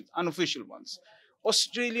sanctions, unofficial ones.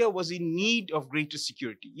 Australia was in need of greater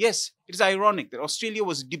security. Yes, it is ironic that Australia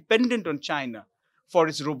was dependent on China for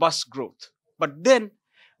its robust growth. But then,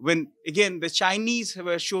 when again the Chinese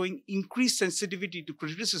were showing increased sensitivity to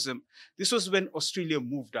criticism, this was when Australia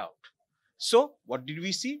moved out. So, what did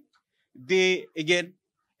we see? They again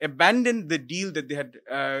abandoned the deal that they had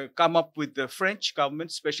come up with the French government,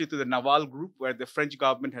 especially to the Naval group, where the French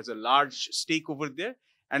government has a large stake over there.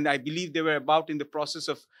 And I believe they were about in the process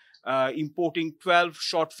of importing 12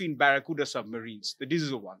 short-fin Barracuda submarines, the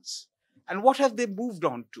diesel ones. And what have they moved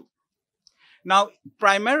on to? Now,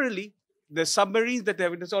 primarily, the submarines that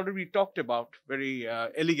have been already talked about very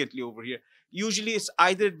elegantly over here, usually it's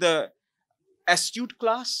either the Astute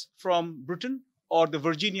class from Britain or the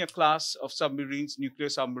Virginia class of submarines, nuclear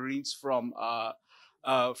submarines from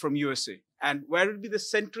USA. And where will be the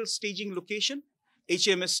central staging location?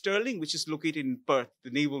 HMS Sterling, which is located in Perth,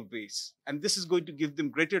 the naval base. And this is going to give them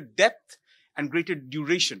greater depth and greater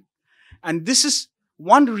duration. And this is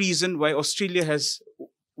one reason why Australia has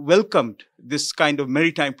welcomed this kind of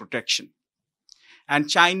maritime protection. And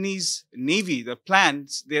Chinese Navy, the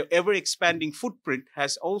plans, their ever-expanding footprint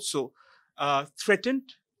has also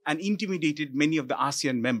threatened and intimidated many of the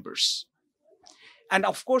ASEAN members. And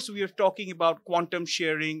of course, we are talking about quantum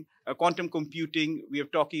sharing, quantum computing. We are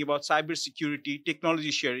talking about cybersecurity,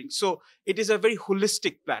 technology sharing. So it is a very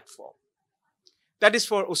holistic platform. That is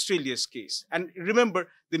for Australia's case. And remember,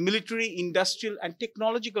 the military, industrial, and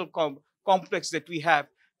technological complex that we have,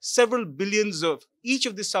 several billions of, each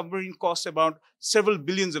of the submarine costs about several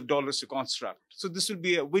billions of dollars to construct. So this will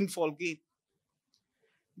be a windfall gain.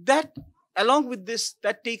 That, along with this,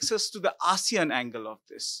 that takes us to the ASEAN angle of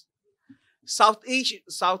this.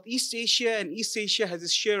 Southeast Asia and East Asia has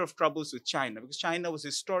its share of troubles with China because China was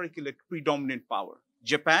historically a predominant power.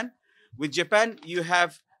 Japan, with Japan, you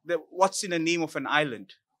have what's in the name of an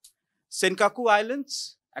island. Senkaku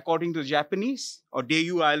Islands, according to the Japanese, or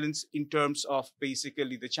Diaoyu Islands in terms of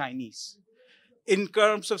basically the Chinese. In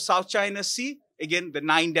terms of South China Sea, again, the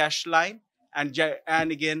 9-dash line, and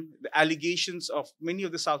again, the allegations of many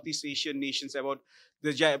of the Southeast Asian nations about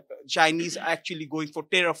the Chinese actually going for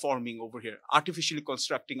terraforming over here, artificially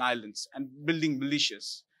constructing islands and building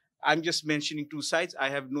militias. I'm just mentioning two sides. I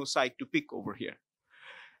have no side to pick over here.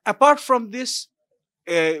 Apart from this,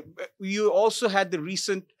 you also had the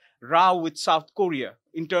recent row with South Korea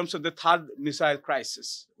in terms of the third missile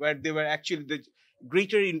crisis, where they were actually the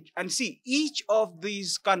greater, and see, each of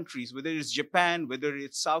these countries, whether it's Japan, whether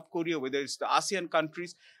it's South Korea, whether it's the ASEAN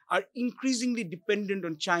countries, are increasingly dependent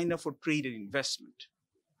on China for trade and investment.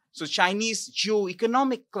 So Chinese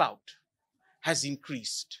geo-economic clout has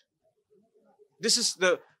increased. This is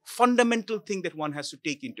the fundamental thing that one has to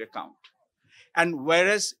take into account. And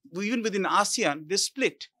whereas even within ASEAN, they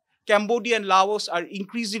split. Cambodia and Laos are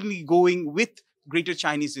increasingly going with greater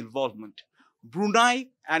Chinese involvement. Brunei,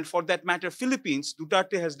 and for that matter, Philippines,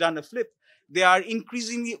 Duterte has done a flip. They are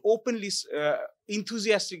increasingly openly,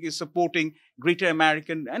 enthusiastically supporting greater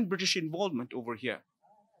American and British involvement over here.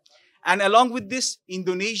 And along with this,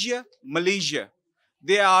 Indonesia, Malaysia,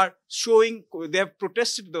 they are showing, they have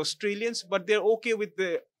protested the Australians, but they're okay with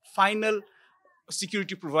the final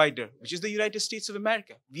security provider, which is the United States of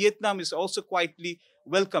America. Vietnam is also quietly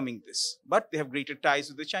welcoming this, but they have greater ties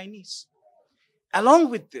with the Chinese. Along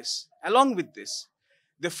with this,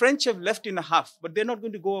 the French have left in a huff, but they're not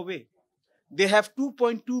going to go away. They have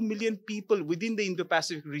 2.2 million people within the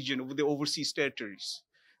Indo-Pacific region over the overseas territories.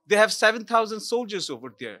 They have 7,000 soldiers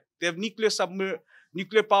over there. They have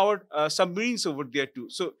nuclear-powered submarines over there too.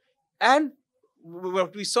 So, and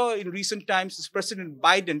what we saw in recent times is President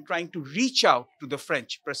Biden trying to reach out to the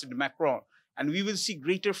French, President Macron, and we will see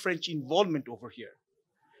greater French involvement over here.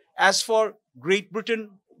 As for Great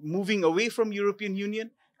Britain moving away from European Union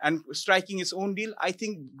and striking its own deal, I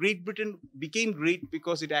think Great Britain became great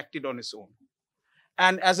because it acted on its own.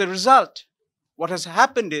 And as a result, what has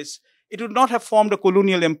happened is it would not have formed a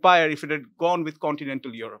colonial empire if it had gone with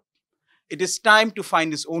continental Europe. It is time to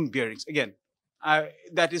find its own bearings. Again,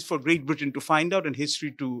 that is for Great Britain to find out and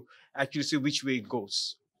history to actually see which way it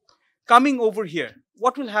goes. Coming over here,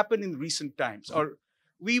 what will happen in recent times? Or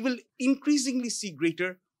we will increasingly see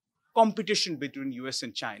greater competition between US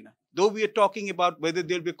and China. Though we are talking about whether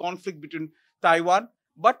there will be a conflict between Taiwan,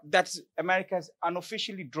 but that's, America has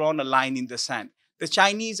unofficially drawn a line in the sand The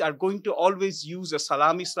Chinese are going to always use a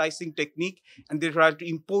salami slicing technique, and they try to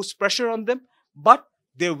impose pressure on them, but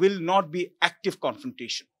there will not be active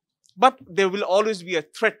confrontation. But there will always be a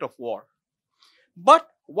threat of war. But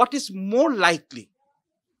what is more likely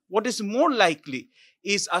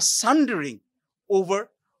is a sundering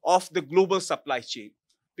over of the global supply chain.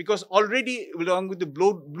 Because already, along with the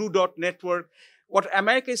Blue Dot Network, what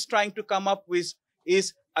America is trying to come up with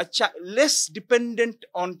is a less dependent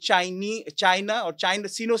on China or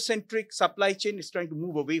Sino-centric supply chain is trying to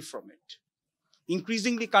move away from it.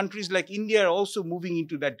 Increasingly, countries like India are also moving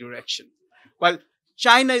into that direction. While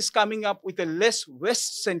China is coming up with a less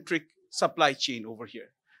West-centric supply chain over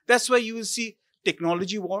here. That's why you will see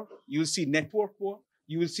technology war, you will see network war,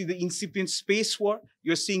 you will see the incipient space war,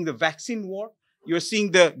 you're seeing the vaccine war, you're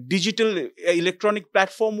seeing the digital electronic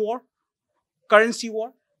platform war, currency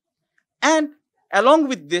war. And along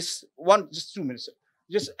with this, just 2 minutes,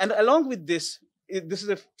 and along with this is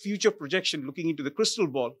a future projection looking into the crystal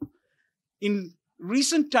ball. In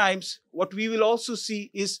recent times, what we will also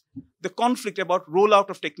see is the conflict about rollout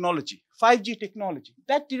of technology, 5G technology.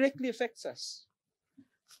 That directly affects us.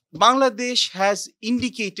 Bangladesh has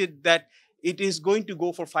indicated that it is going to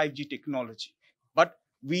go for 5G technology. But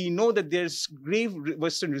we know that there's grave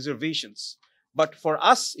Western reservations. But for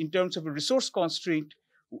us, in terms of a resource constraint,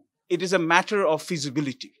 it is a matter of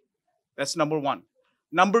feasibility. That's number one.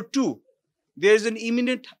 Number two, there's an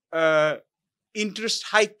imminent interest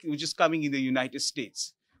hike which is coming in the United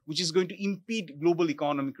States, which is going to impede global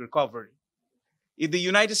economic recovery. If the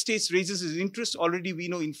United States raises its interest, already we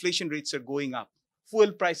know inflation rates are going up.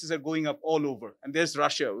 Fuel prices are going up all over. And there's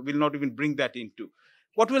Russia. We will not even bring that into.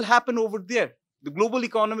 What will happen over there? The global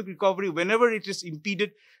economic recovery, whenever it is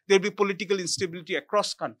impeded, there will be political instability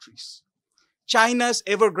across countries. China's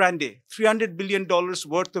Evergrande, $300 billion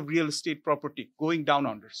worth of real estate property going down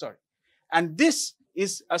under, And this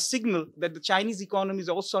is a signal that the Chinese economy is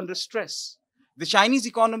also under stress. The Chinese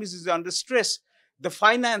economy is under stress. The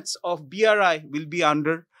finance of BRI will be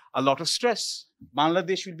under a lot of stress.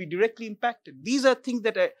 Bangladesh will be directly impacted. These are things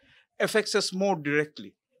that affects us more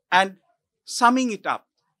directly. And summing it up,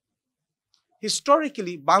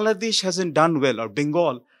 historically, Bangladesh hasn't done well, or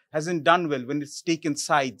Bengal hasn't done well when it's taken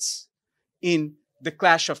sides in the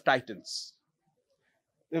clash of titans.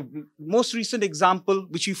 The most recent example,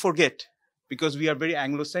 which we forget because we are very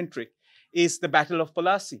Anglo-centric, is the Battle of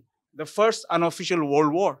Palasi, the first unofficial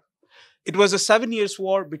world war. It was a 7-year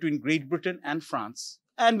war between Great Britain and France,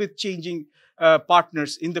 and with changing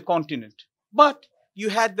partners in the continent. But you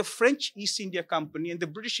had the French East India Company and the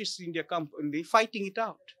British East India Company fighting it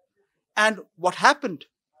out. And what happened?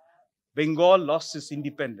 Bengal lost its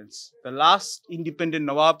independence. The last independent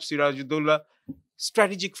Nawab Sirajuddaula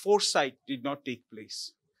strategic foresight did not take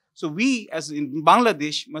place. So we, as in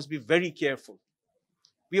Bangladesh, must be very careful.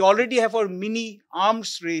 We already have our mini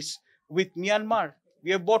arms race with Myanmar.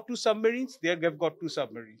 We have bought 2 submarines. They have got 2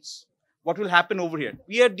 submarines. What will happen over here?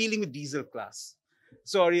 We are dealing with diesel class.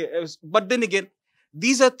 But then again,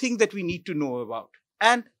 these are things that we need to know about.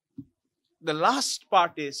 And the last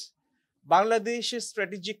part is Bangladesh's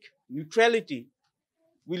strategic neutrality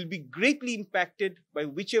will be greatly impacted by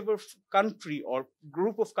whichever country or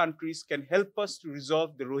group of countries can help us to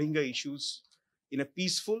resolve the Rohingya issues in a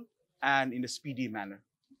peaceful and in a speedy manner.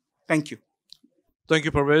 Thank you. Thank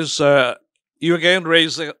you, Parvez. You again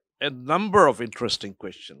raise a number of interesting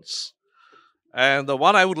questions. And the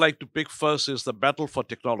one I would like to pick first is the battle for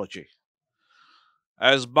technology.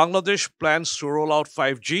 As Bangladesh plans to roll out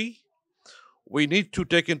 5G, we need to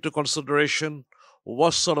take into consideration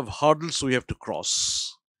what sort of hurdles we have to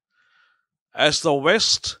cross. As the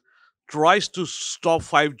West tries to stop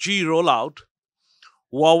 5G rollout,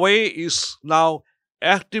 Huawei is now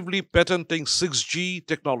actively patenting 6G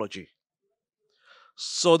technology.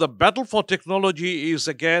 So the battle for technology is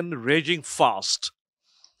again raging fast.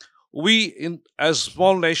 We, as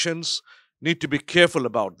small nations, need to be careful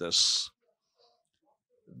about this.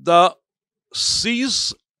 The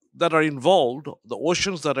seas that are involved, the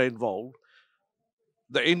oceans that are involved,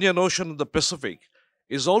 the Indian Ocean and the Pacific,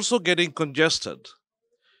 is also getting congested.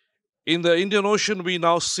 In the Indian Ocean, we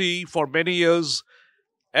now see for many years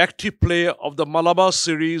active play of the Malabar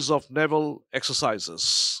series of naval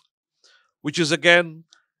exercises, which is again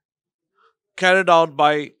carried out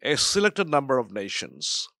by a selected number of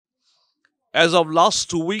nations. As of last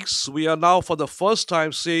 2 weeks, we are now for the first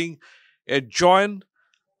time seeing a joint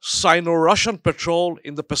Sino-Russian patrol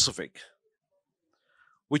in the Pacific,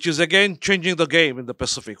 which is again changing the game in the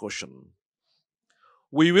Pacific Ocean.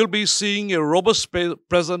 We will be seeing a robust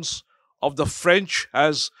presence of the French,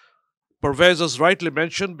 as Parvez has rightly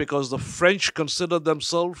mentioned, because the French consider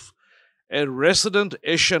themselves a resident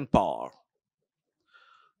Asian power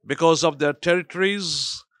because of their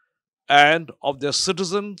territories and of their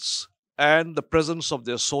citizens and the presence of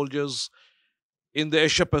their soldiers in the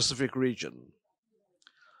Asia-Pacific region.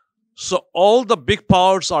 So all the big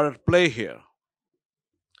powers are at play here.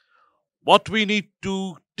 What we need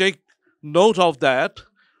to take note of that,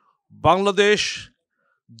 Bangladesh,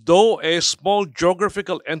 though a small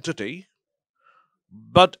geographical entity,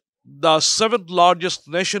 but the 7th largest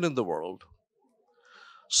nation in the world.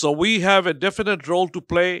 So we have a definite role to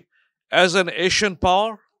play as an Asian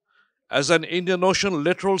power, as an Indian Ocean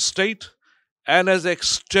littoral state, and as a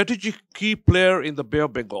strategic key player in the Bay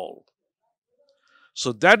of Bengal.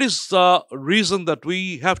 So that is the reason that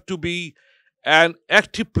we have to be an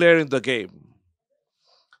active player in the game,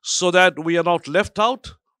 so that we are not left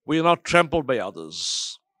out, we are not trampled by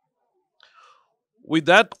others. With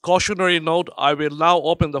that cautionary note, I will now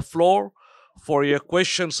open the floor for your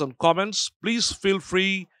questions and comments. Please feel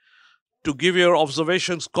free to give your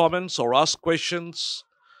observations, comments, or ask questions.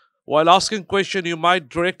 While asking question, you might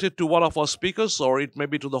direct it to one of our speakers, or it may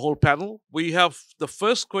be to the whole panel. We have the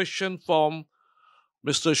first question from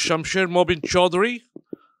Mr. Shamsher Mobin Chaudhary.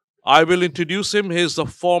 I will introduce him. He is the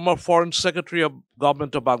former Foreign Secretary of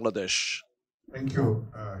Government of Bangladesh. Thank you,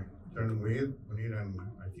 Colonel Munir, and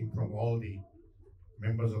I think from all the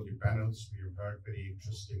members of the panels, we have heard very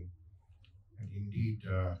interesting and indeed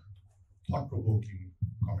thought-provoking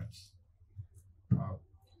comments.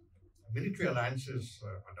 Military alliances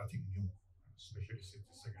are nothing new, especially since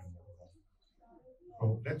the Second World War.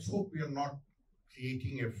 So let's hope we are not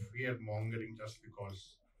creating a fear-mongering just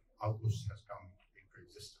because AUKUS has come into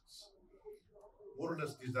existence. More or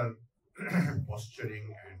less, these are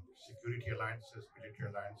posturing, and security alliances,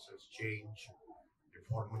 military alliances change, they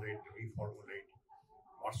formulate, they reformulate.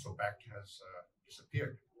 Warsaw Pact has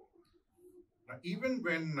disappeared. Now, even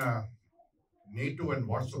when NATO and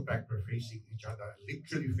Warsaw Pact were facing each other,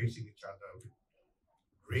 literally facing each other with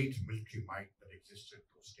great military might that existed in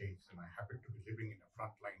those states, and I happened to be living in a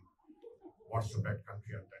frontline Warsaw Pact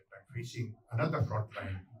country at that time, facing another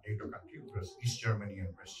frontline NATO country, which was East Germany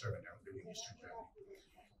and West Germany. I was living in Eastern Germany.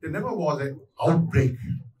 There never was an outbreak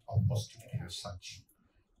of hostility as such,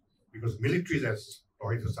 because militaries, as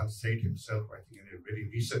Touhid said himself, I think in a very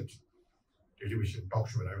recent television talk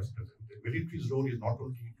show when I was present, the military's role is not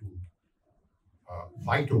only to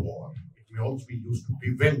fight a war, it may also be used to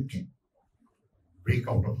prevent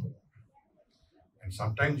breakout of a war. And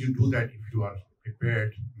sometimes you do that if you are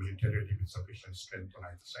prepared militarily with sufficient strength on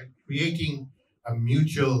either side, creating a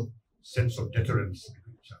mutual sense of deterrence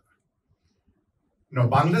between each other. Now,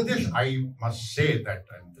 Bangladesh, I must say that,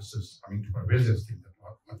 and this is coming to Parvez's thing, that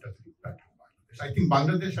what does it impact on Bangladesh? I think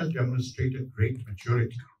Bangladesh has demonstrated great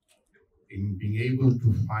maturity in being able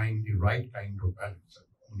to find the right kind of balance.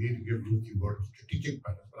 We need to give you the word of strategic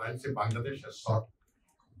balance, but I'll say Bangladesh has sought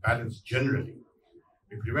balance generally.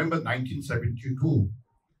 If you remember 1972,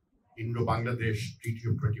 Indo-Bangladesh Treaty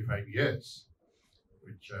of 25 years,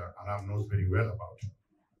 which Anam knows very well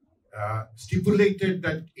about, stipulated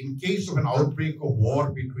that in case of an outbreak of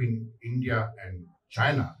war between India and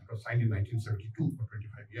China, it was signed in 1972 for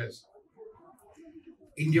 25 years,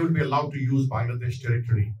 India will be allowed to use Bangladesh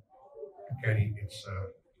territory to carry its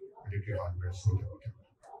military hardware, soldier, whatever.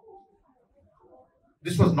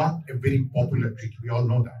 This was not a very popular treaty. We all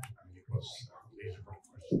know that. I mean, it was raised a lot of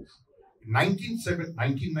questions. In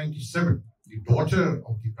 1997, the daughter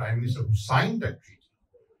of the Prime Minister who signed that treaty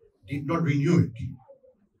did not renew it,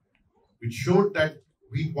 which showed that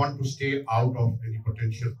we want to stay out of any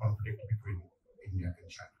potential conflict between India and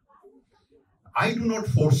China. I do not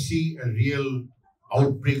foresee a real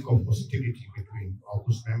outbreak of hostility between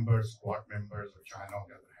AUKUS members, Quad members, or China on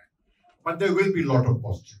the other hand. But there will be a lot of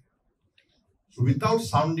posturing. So without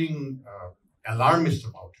sounding alarmist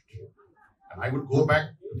about it, and I would go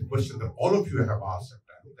back to the question that all of you have asked at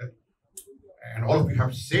that, and all of you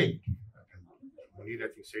have said, and Munir,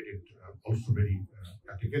 I think, said it also very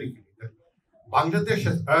categorically, that Bangladesh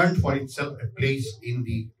has earned for itself a place in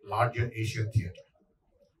the larger Asian theater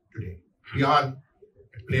today. We are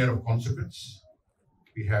a player of consequence.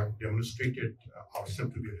 We have demonstrated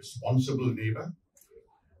ourselves to be a responsible neighbor.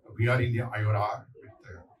 We are in the IOR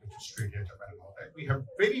with Australia, Japan, and all that. We have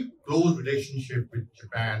very close relationship with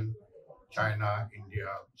Japan, China, India,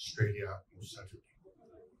 Australia, most certainly.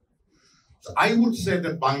 So I would say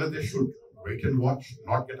that Bangladesh should wait and watch,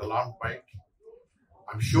 not get alarmed by it.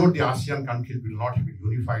 I'm sure the ASEAN countries will not have a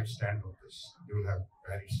unified stand on this. They will have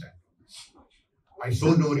various stand on this. I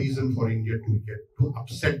saw no reason for India to get too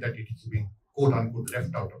upset that it is being quote-unquote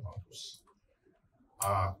left out of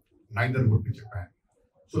AUKUS. Neither would be Japan.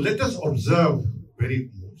 So let us observe where it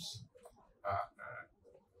moves.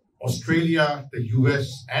 Australia, the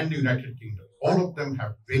US, and the United Kingdom, all of them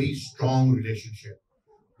have very strong relationship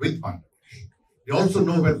with Bangladesh. They also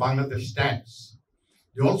know where Bangladesh stands.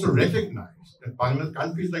 They also recognize that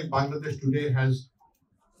countries like Bangladesh today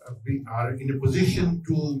are in a position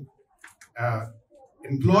to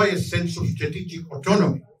employ a sense of strategic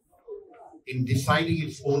autonomy in deciding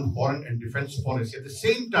its own foreign and defense policy, at the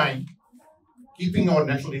same time keeping our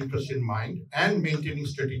national interests in mind and maintaining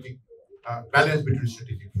strategic balance between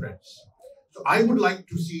strategic threats. So I would like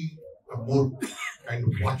to see a more kind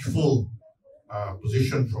of watchful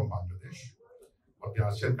position from Bangladesh. What the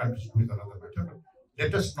ASEAN countries do is another matter. But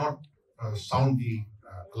let us not sound the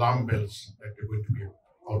alarm bells that we're going to be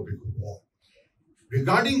outbreak of war.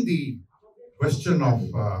 Regarding the question of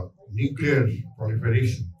nuclear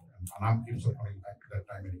proliferation, and Anam keeps on coming back to that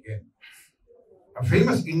time and again, a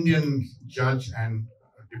famous Indian judge and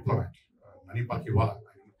diplomat, Manipal Kiwala,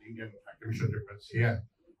 the Indian Commission represents here,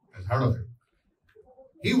 has heard of him.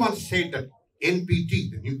 He once said that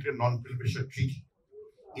NPT, the Nuclear Non-Proliferation Treaty,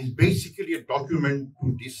 is basically a document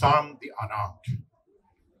to disarm the unarmed.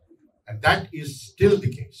 And that is still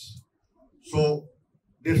the case. So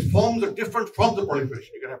there's forms of different forms of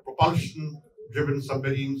proliferation. You can have propulsion-driven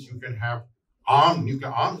submarines, you can have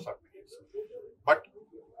nuclear armed submarines. But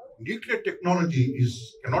nuclear technology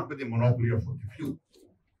cannot be the monopoly of the few.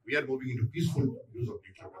 We are moving into peaceful use of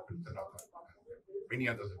nuclear weapons, and many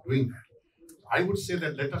others are doing that. I would say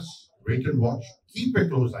that let us wait and watch, keep a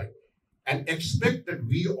close eye, and expect that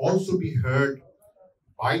we also be heard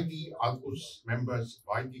by the AUKUS members,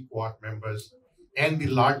 by the Quad members, and the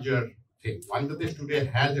larger thing. Bangladesh today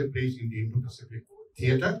has a place in the Indo-Pacific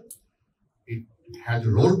theater. It has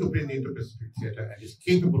a role to play in the Indo-Pacific theater and is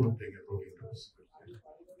capable of playing a role in the Indo-Pacific theater.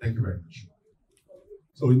 Thank you very much.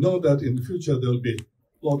 So we know that in the future there will be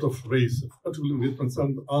a lot of race, particularly with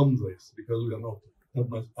concern to armed race, because we are not that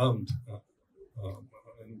much armed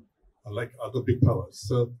like other big powers.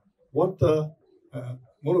 So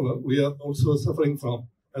moreover, we are also suffering from,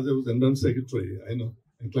 as I was Environment Secretary, in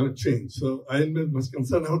climate change. So I am much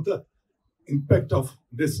concerned about the impact of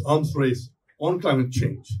this arms race on climate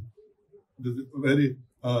change. Now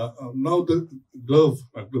the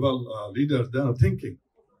global leaders, they are thinking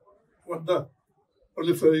what the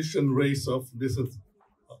proliferation race of this is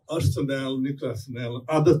arsenal, nuclear arsenal,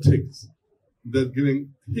 other things. They're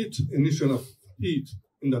giving emission of heat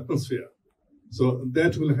in the atmosphere. So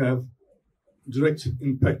that will have direct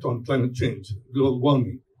impact on climate change, global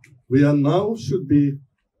warming. We are now should be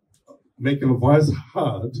making a voice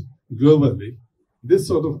heard globally. This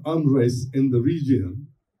sort of arms race in the region,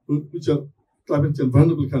 which are climate change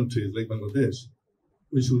vulnerable countries like Bangladesh,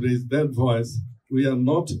 we should raise that voice. We are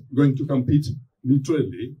not going to compete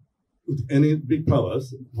neutrally with any big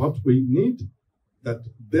powers. What we need, that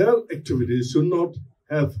their activities should not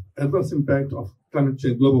have adverse impact of climate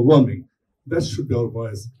change, global warming. That should be our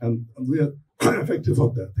voice, and we are effective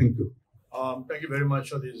of that. Thank you. Thank you very much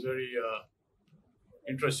for this very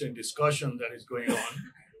interesting discussion that is going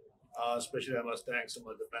on. Especially, I must thank some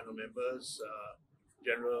of the panel members,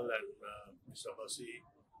 General and Mr. Abbasi.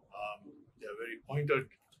 They are very pointed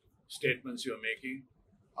statements you are making.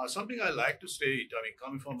 Something I like to state,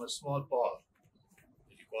 coming from a small power,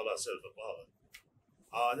 if you call ourselves a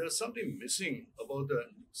power, there is something missing about the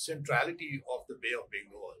centrality of the Bay of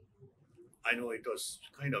Bengal. I know it was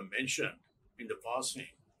kind of mentioned in the passing,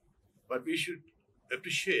 but we should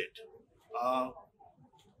appreciate,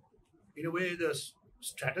 in a way, the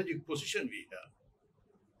strategic position we have.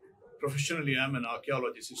 Professionally, I'm an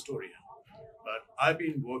archaeologist historian, but I've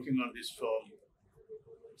been working on this from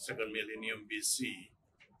second millennium BC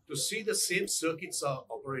to see the same circuits are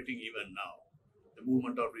operating even now. The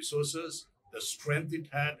movement of resources, the strength it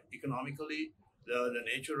had economically, the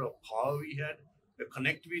nature of power we had, the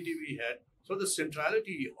connectivity we had. So the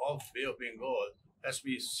centrality of Bay of Bengal has to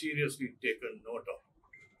be seriously taken note of.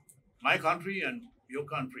 My country and your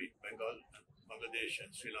country, Bengal, Bangladesh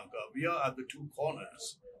and Sri Lanka, we are at the two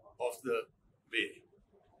corners of the bay,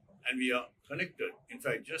 and we are connected. In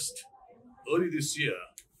fact, just early this year,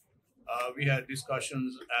 we had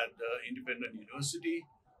discussions at the Independent University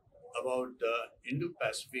about the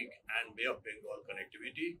Indo-Pacific and Bay of Bengal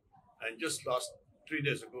connectivity. And just 4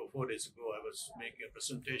 days ago, I was making a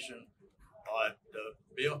presentation at the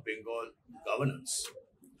Bay of Bengal governance.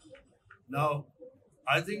 Now,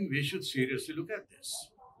 I think we should seriously look at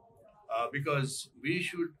this because we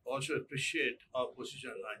should also appreciate our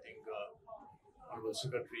position. I think Honorable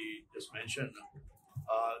Secretary just mentioned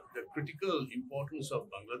the critical importance of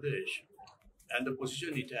Bangladesh and the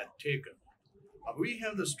position it had taken. We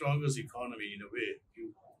have the strongest economy in a way,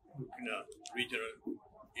 in a regional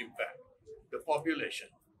impact. The population,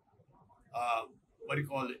 what you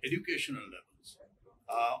call educational levels.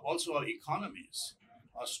 Also, our economies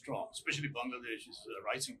are strong, especially Bangladesh is a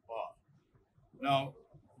rising power. Now,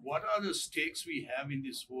 what are the stakes we have in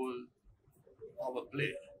this whole power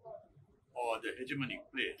play or the hegemonic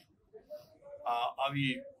play? Are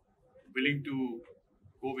we willing to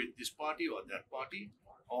go with this party or that party,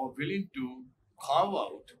 or willing to carve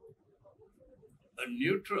out a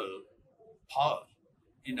neutral power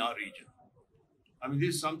in our region? I mean,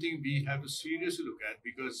 this is something we have to seriously look at,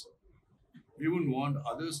 because we wouldn't want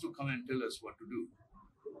others to come and tell us what to do.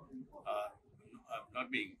 I'm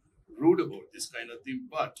not being rude about this kind of thing,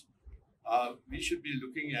 but we should be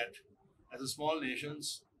looking at, as a small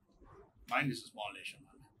nations, mine is a small nation,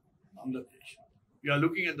 Bangladesh. We are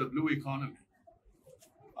looking at the blue economy.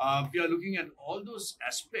 We are looking at all those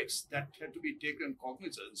aspects that have to be taken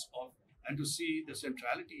cognizance of, and to see the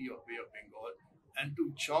centrality of Bay of Bengal, and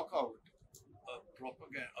to chalk out a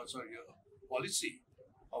policy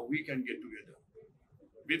how we can get together.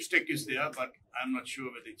 BIPSS is there, but I'm not sure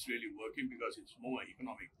whether it's really working, because it's more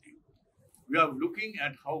economic thing. We are looking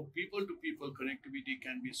at how people-to-people connectivity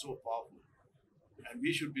can be so powerful, and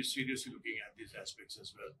we should be seriously looking at these aspects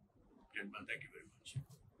as well. Gentlemen, thank you very much.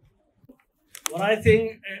 What I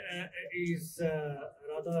think is a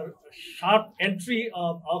rather sharp entry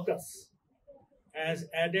of AUKUS has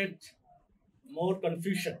added more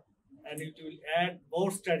confusion, and it will add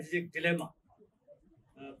more strategic dilemma,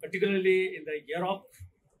 particularly in the Europe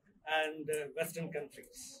and Western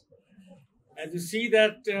countries. As you see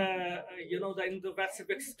that, the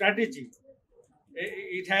Indo-Pacific strategy,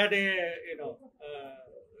 it had a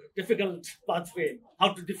difficult pathway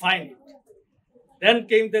how to define it. Then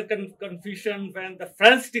came the confusion when the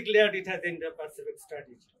France declared it as Indo-Pacific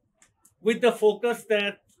strategy, with the focus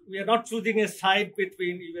that we are not choosing a side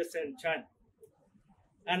between US and China.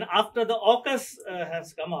 And after the AUKUS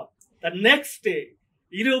has come up, the next day,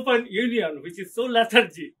 European Union, which is so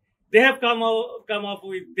lethargy, they have come up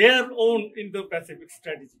with their own Indo-Pacific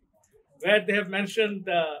strategy, where they have mentioned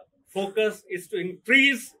the focus is to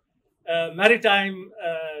increase maritime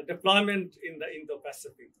deployment in the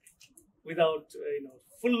Indo-Pacific, without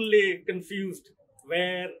fully confused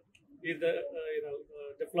where is the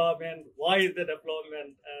deployment, why is the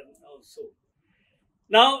deployment, and also.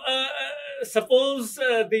 Now, suppose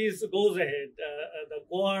this goes ahead, the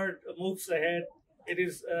Quad moves ahead, it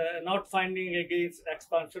is not finding against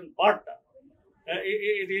expansion partner.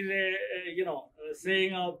 It is a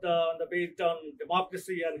saying of based on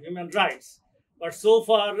democracy and human rights. But so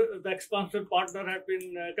far, the expansion partner has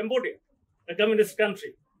been Cambodia, a communist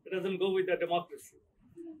country. It doesn't go with the democracy.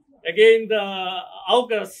 Again, the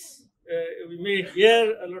AUKUS, we may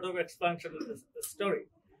hear a lot of expansion in the story.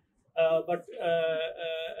 But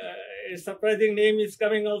a surprising name is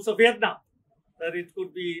coming also Vietnam, that it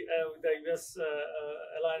could be with the US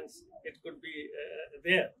alliance, it could be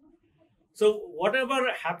there. So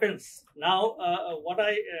whatever happens now, what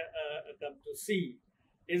I come to see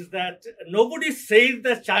is that nobody says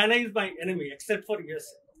that China is my enemy except for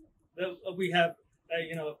US. We have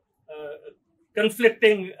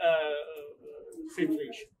conflicting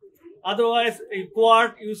situation. Otherwise, in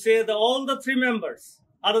Quad, you say that all the three members,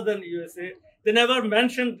 other than USA, they never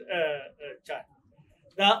mentioned China.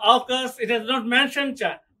 The AUKUS, it has not mentioned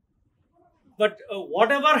China. But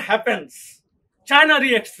whatever happens, China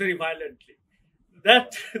reacts very violently.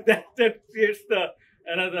 That creates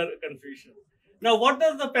another confusion. Now, what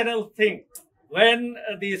does the panel think when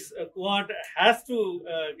this Quad has to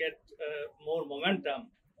get more momentum,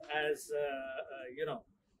 as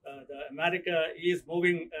the America is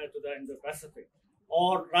moving to the Indo-Pacific,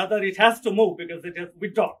 or rather it has to move because it has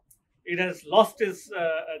withdrawn. It has lost its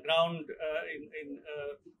ground in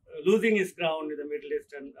losing its ground in the Middle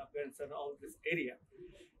East and Afghanistan, all this area.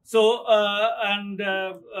 So,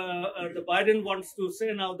 the Biden wants to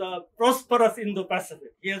say now the prosperous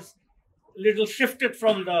Indo-Pacific. He has little shifted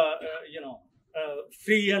from the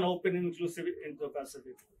free and open inclusive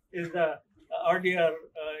Indo-Pacific. Is the earlier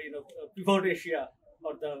pivot Asia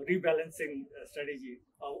or the rebalancing strategy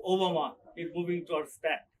of Obama is moving towards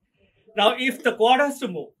that. Now, if the Quad has to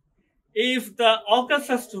move, if the AUKUS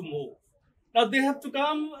has to move, now they have to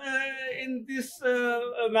come in this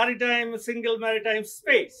single maritime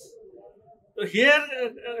space. So here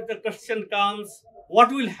the question comes,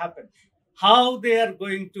 what will happen? How they are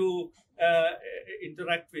going to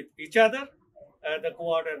interact with each other, the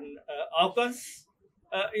Quad and AUKUS.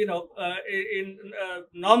 In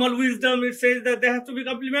normal wisdom, it says that they have to be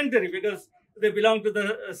complementary because they belong to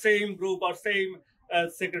the same group or same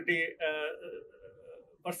security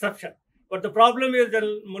perception. But the problem is that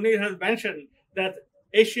Munir has mentioned that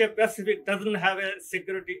Asia Pacific doesn't have a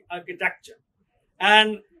security architecture.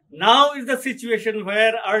 And now is the situation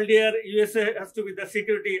where earlier USA has to be the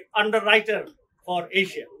security underwriter for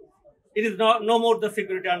Asia. It is no more the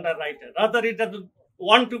security underwriter. Rather, it doesn't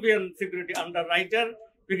want to be a security underwriter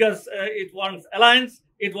because it wants alliance,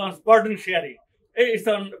 it wants burden sharing. It's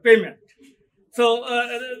on payment. So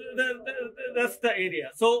that's the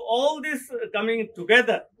area. So all this coming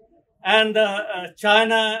together, and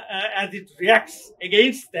China, as it reacts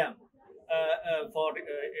against them for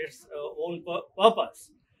its own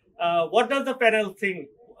purpose. What does the panel think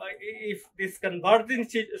if this converging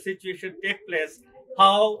situation take place?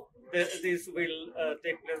 How this will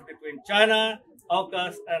take place between China,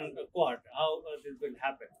 AUKUS, and Quad? How this will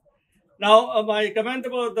happen? Now, my comment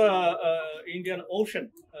about the Indian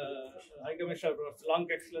Ocean, High Commissioner of Long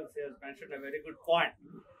Excellency has mentioned a very good point.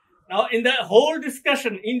 Now, in the whole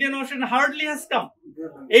discussion, Indian Ocean hardly has come.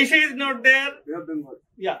 Asia is not there.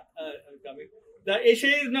 Yeah, coming. The Asia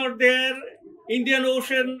is not there. Indian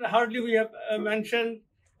Ocean hardly we have mentioned,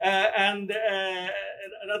 and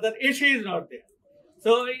rather Asia is not there.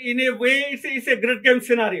 So, in a way, it's a great game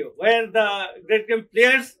scenario where the great game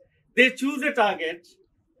players, they choose a target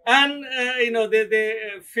and they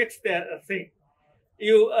fix their thing.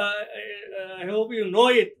 I hope you know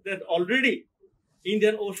it that already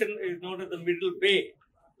Indian Ocean is not at the middle bay.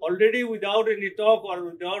 Already without any talk or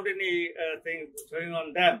without any thing going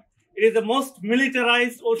on them, it is the most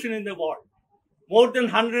militarized ocean in the world. More than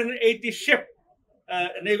 180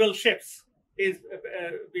 naval ships is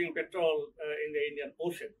being patrolled in the Indian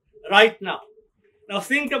Ocean right now. Now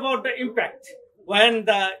think about the impact when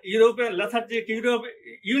the European lethargic European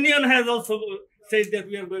Union has also said that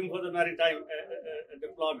we are going for the maritime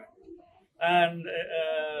deployment. And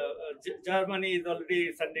Germany is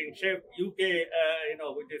already sending ships. UK,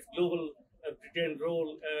 with this global Britain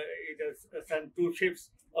role, it has sent 2 ships,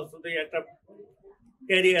 also the aircraft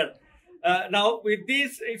carrier. Now, with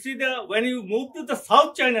this, you see, when you move to the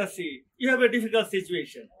South China Sea, you have a difficult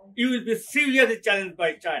situation. You will be severely challenged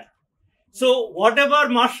by China. So, whatever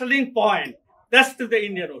marshalling point, that's to the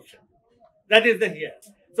Indian Ocean. That is the here.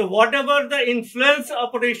 So, whatever the influence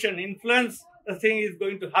thing is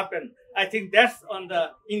going to happen, I think that's on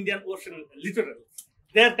the Indian Ocean littoral.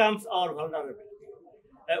 There comes our vulnerability.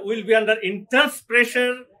 We'll be under intense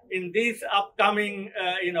pressure in this upcoming,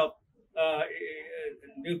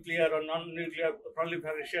 nuclear or non-nuclear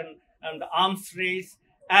proliferation and the arms race,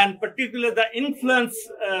 and particularly the influence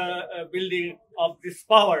building of this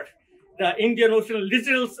power. The Indian Ocean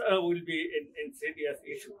littorals will be in serious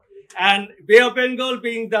issue. And Bay of Bengal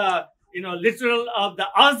being the littoral of the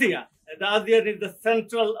ASEAN. The ASEAN is the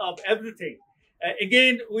central of everything.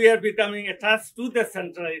 Again, we are becoming attached to the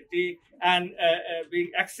centrality, and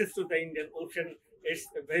being access to the Indian Ocean is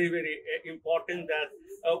very, very important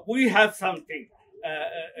that we have something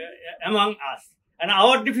among us. And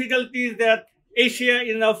our difficulty is that Asia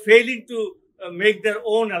is now failing to make their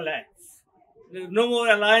own alliance. No more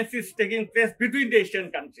alliances taking place between the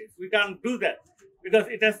Asian countries. We can't do that because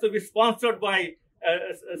it has to be sponsored by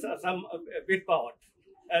some big power.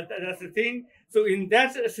 That's the thing. So in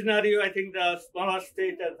that scenario, I think the smaller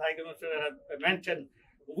state, as High Commissioner has mentioned,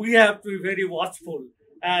 we have to be very watchful,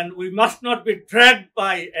 and we must not be dragged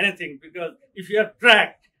by anything, because if you are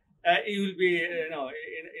dragged, you will be, in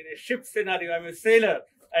a ship scenario. I'm a sailor.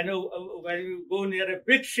 I know when you go near a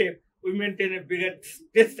big ship, we maintain a bigger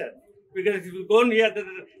distance, because if you go near,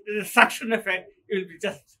 there's a suction effect. You will be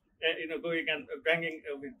just, going and banging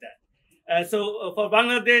with that. So for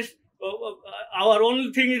Bangladesh, our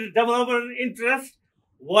only thing is development interest.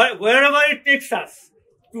 Wherever it takes us,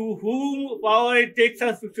 to whom power it takes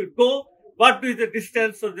us, we should go. What is the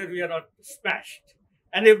distance so that we are not smashed?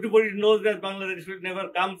 And everybody knows that Bangladesh will never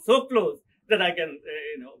come so close that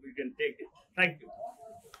we can take it. Thank you.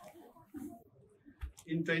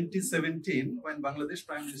 In 2017, when Bangladesh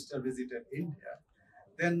Prime Minister visited India,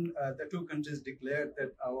 then the 2 countries declared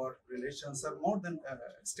that our relations are more than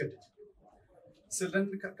strategic. So then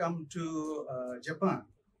we come to Japan,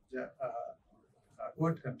 a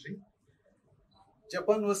Quad country.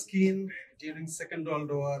 Japan was keen during Second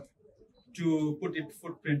World War to put its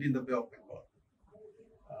footprint in the Bay of Bengal.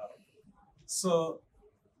 So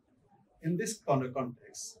in this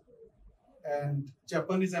context, and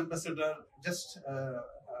Japanese ambassador just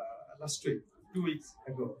last week, 2 weeks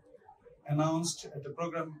ago, announced at the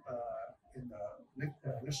program in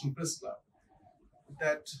the National Press Club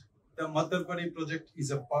that the Matarbari project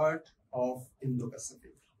is a part of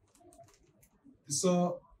Indo-Pacific.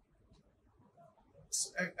 So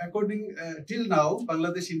according till now,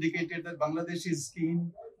 Bangladesh indicated that Bangladesh is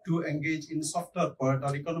keen to engage in softer part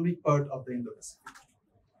or economic part of the Indo-Pacific.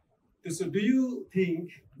 So do you think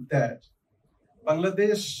that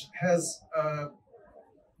Bangladesh has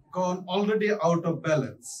gone already out of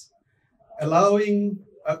balance, allowing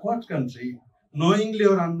a Quad country knowingly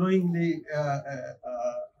or unknowingly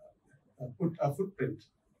put a footprint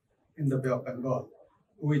in the Bay of Bengal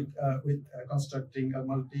with constructing a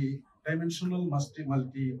multi-dimensional,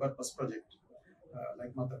 multi-purpose project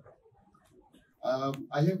like Mother?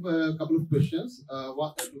 I have a couple of questions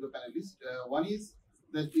to the panelists. One is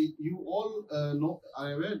that you all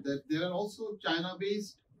are aware that there are also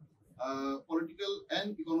China-based political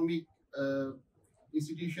and economic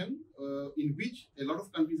institution in which a lot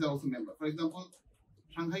of countries are also members. For example,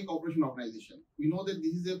 Shanghai Cooperation Organization. We know that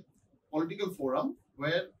this is a political forum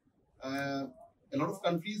where a lot of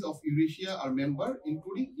countries of Eurasia are members,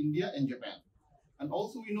 including India and Japan. And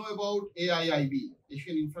also we know about AIIB,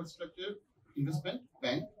 Asian Infrastructure Investment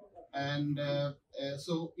Bank. And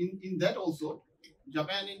so in that also,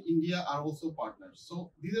 Japan and India are also partners.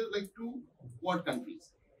 So these are like two Quad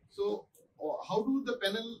countries. So how do the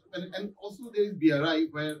panel, and also there is BRI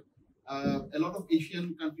where a lot of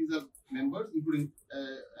Asian countries are members, including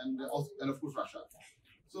and of course Russia.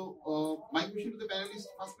 So my question to the panelists,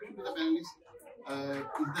 first question to the panelists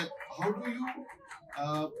is that how do you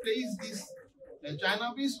place these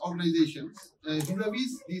China-based organizations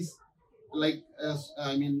vis-a-vis these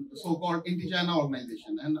so-called anti-China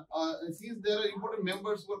organization, and since there are important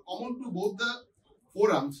members who are common to both the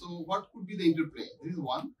forums, so what could be the interplay? This is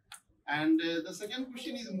one. And the second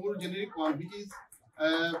question is more generic one, which is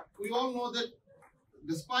we all know that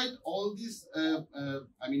despite all this,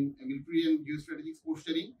 military and geostrategic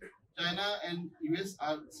posturing, China and US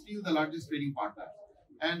are still the largest trading partner.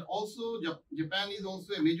 And also Japan is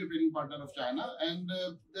also a major trading partner of China, and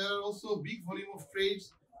there are also big volume of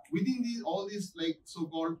trades within all these like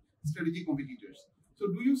so-called strategic competitors. So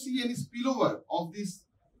do you see any spillover of this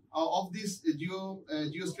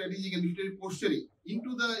geostrategic and military posturing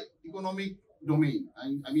into the economic domain?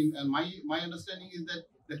 And my understanding is that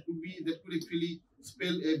that could actually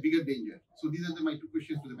spell a bigger danger. So these are my two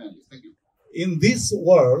questions to the panelists. Thank you. In this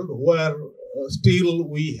world where still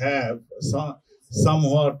we have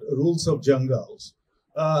somewhat rules of jungles,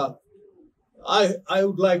 I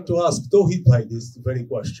would like to ask Touhid Bhai this very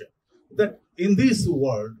question, that in this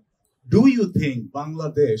world, do you think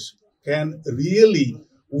Bangladesh can really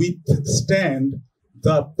withstand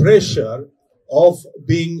the pressure of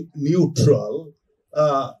being neutral,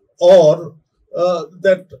 or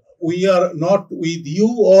that we are not with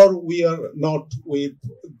you or we are not with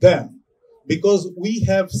them? Because we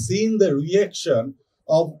have seen the reaction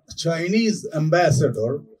of Chinese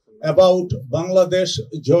ambassador about Bangladesh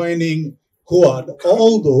joining Quad,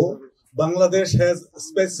 although Bangladesh has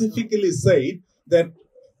specifically said that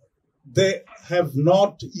they have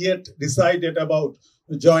not yet decided about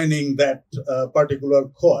joining that particular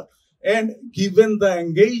Quad. And given the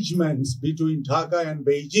engagements between Dhaka and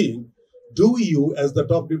Beijing, do you, as the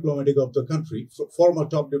top diplomatic of the country, former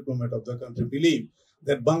top diplomat of the country, believe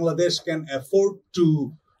that Bangladesh can afford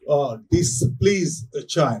to displease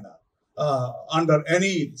China under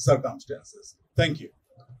any circumstances? Thank you.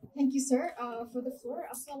 Thank you, sir, for the floor.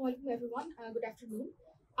 Assalamu alaikum, everyone. Good afternoon.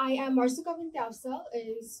 I am Marzuka bint Afzal,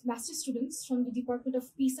 is master's students from the Department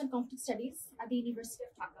of Peace and Conflict Studies at the University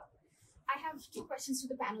of Dhaka. I have two questions to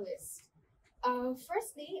the panelists.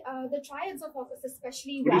 Firstly, the triads of AUKUS,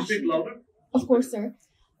 especially Could Washington. you speak louder? Of course, sir.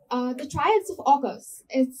 The triads of AUKUS,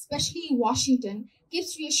 especially Washington,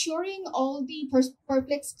 keeps reassuring all the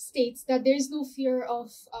perplexed states that there is no fear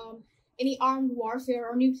of any armed warfare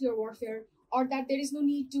or nuclear warfare, or that there is no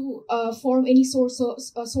need to form any sort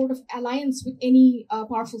of alliance with any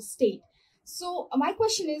powerful state. So my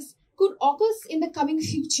question is, could AUKUS in the coming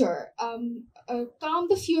future calm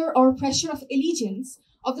the fear or pressure of allegiance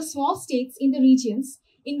of the small states in the regions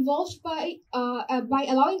involved by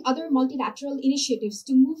allowing other multilateral initiatives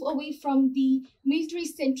to move away from the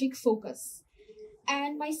military-centric focus?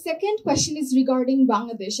 And my second question is regarding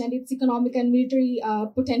Bangladesh and its economic and military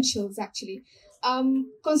potentials, actually.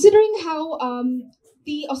 Considering how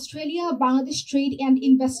the Australia-Bangladesh Trade and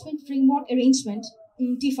Investment Framework Arrangement,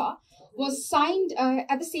 TIFA, was signed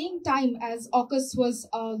at the same time as AUKUS was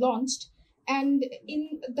launched, and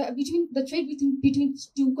between the trade between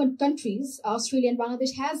two countries, Australia and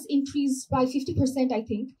Bangladesh, has increased by 50%, I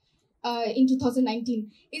think, in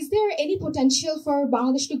 2019. Is there any potential for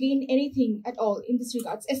Bangladesh to gain anything at all in this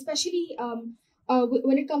regards, especially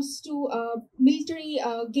when it comes to military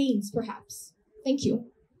gains, perhaps? Thank you.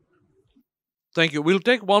 Thank you. We'll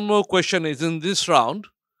take one more question is in this round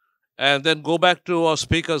and then go back to our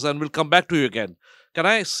speakers and we'll come back to you again. Can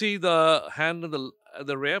I see the hand in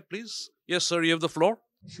the rear, please? Yes, sir, you have the floor.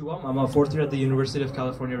 Shubham. I'm a fourth year at the University of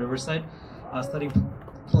California, Riverside, studying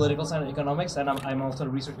political science and economics, and I'm also a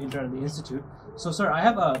research intern at the Institute. So, sir, I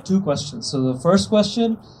have two questions. So the first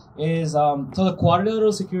question is, so the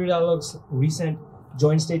Quadrilateral Security Dialogue's recent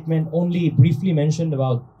joint statement only briefly mentioned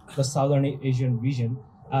about the Southern Asian region.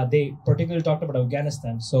 They particularly talked about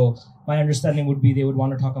Afghanistan. So my understanding would be they would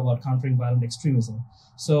want to talk about countering violent extremism.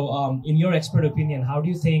 So in your expert opinion, how do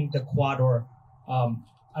you think the Quad, or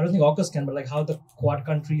I don't think AUKUS can, but like how the Quad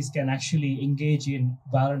countries can actually engage in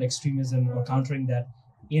violent extremism or countering that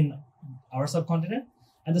in our subcontinent?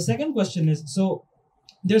 And the second question is, so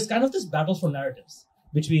there's kind of this battle for narratives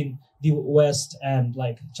between the West and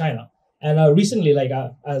like China. And recently, like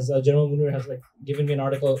as General Munir has like given me an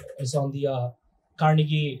article, it's on the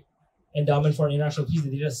Carnegie Endowment for International Peace.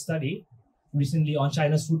 They did a study recently on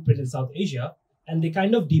China's footprint in South Asia, and they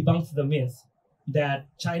kind of debunked the myth that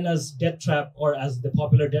China's debt trap, or as the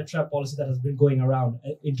popular debt trap policy that has been going around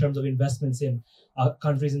in terms of investments in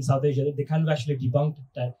countries in South Asia, they kind of actually debunked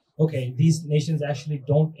that, okay, these nations actually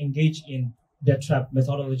don't engage in debt trap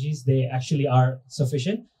methodologies. They actually are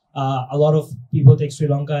sufficient. A lot of people take Sri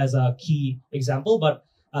Lanka as a key example, but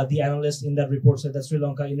the analyst in that report said that Sri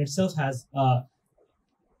Lanka in itself has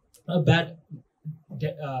bad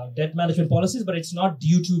debt management policies, but it's not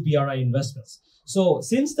due to BRI investments. So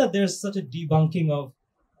since that there's such a debunking of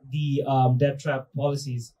the debt trap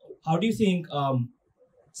policies, how do you think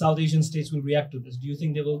South Asian states will react to this? Do you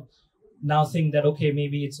think they will now think that, okay,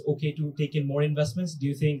 maybe it's okay to take in more investments? Do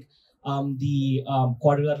you think the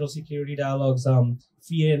Quadrilateral Security Dialogues,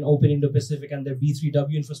 Free and Open Indo-Pacific, and their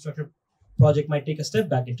B3W infrastructure project might take a step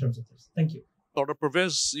back in terms of this? Thank you. Dr.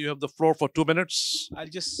 Parvez, you have the floor for 2 minutes. I'll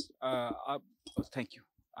just, thank you.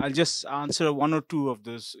 I'll just answer one or two of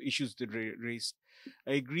those issues that raised.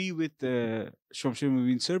 I agree with Shomshir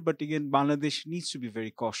Mubin sir, but again, Bangladesh needs to be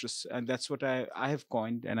very cautious, and that's what I have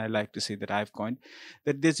coined, and I like to say that I've coined,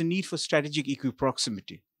 that there's a need for strategic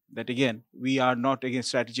equiproximity. That again, we are not again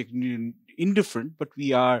strategic indifferent, but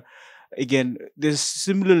we are, again, there's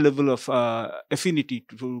similar level of affinity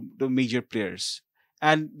to the major players.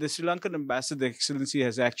 And the Sri Lankan ambassador, Excellency,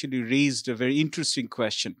 has actually raised a very interesting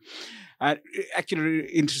question, actually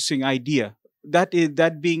interesting idea.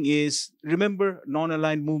 That being is, remember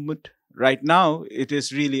non-aligned movement? Right now, it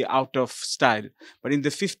is really out of style. But in the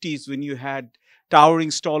 50s, when you had towering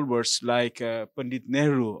stalwarts like Pandit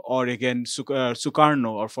Nehru, or again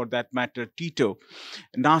Sukarno, or for that matter Tito,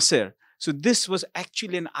 Nasser. So this was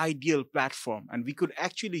actually an ideal platform, and we could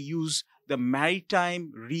actually use the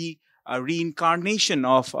maritime reincarnation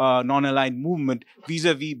of non-aligned movement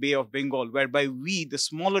vis-a-vis Bay of Bengal, whereby we, the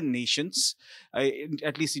smaller nations,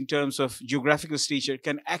 at least in terms of geographical stature,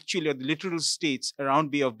 can actually, or the littoral states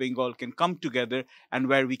around Bay of Bengal can come together, and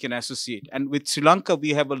where we can associate. And with Sri Lanka, we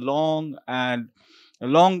have a long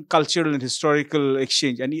cultural and historical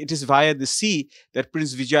exchange, and it is via the sea that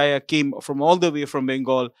Prince Vijaya came from all the way from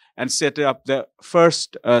Bengal and set up the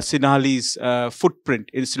first Sinhalese footprint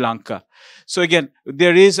in Sri Lanka. So again,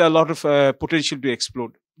 there is a lot of potential to explore.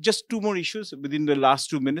 Just two more issues within the last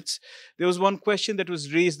 2 minutes. There was one question that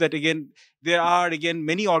was raised that again, there are again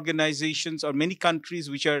many organizations or many countries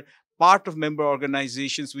which are part of member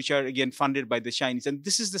organizations which are again funded by the Chinese. And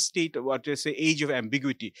this is the state of what I say, age of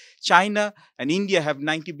ambiguity. China and India have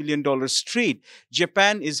 $90 billion trade.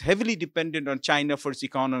 Japan is heavily dependent on China for its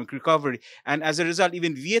economic recovery. And as a result,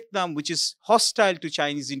 even Vietnam, which is hostile to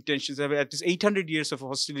Chinese intentions, at least 800 years of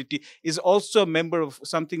hostility, is also a member of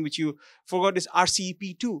something which you forgot is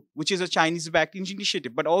RCEP2, which is a Chinese-backed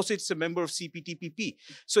initiative, but also it's a member of CPTPP.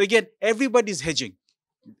 So again, everybody's hedging.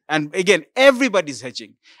 And again, everybody's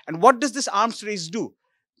hedging. And what does this arms race do?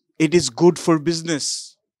 It is good for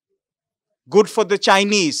business, good for the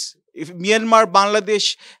Chinese. If Myanmar,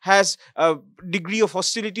 Bangladesh has a degree of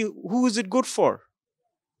hostility, who is it good for?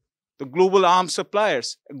 The global arms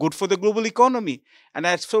suppliers, good for the global economy. And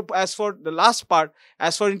as for the last part,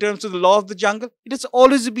 as for in terms of the law of the jungle, it has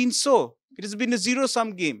always been so. It has been a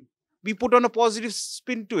zero-sum game. We put on a positive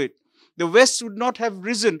spin to it. The West would not have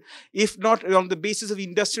risen if not on the basis of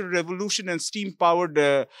industrial revolution and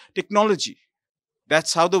steam-powered technology.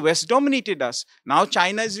 That's how the West dominated us. Now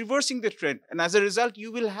China is reversing the trend, and as a result,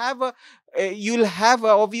 you will have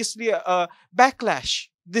obviously a backlash.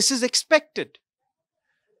 This is expected.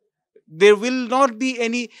 There will not be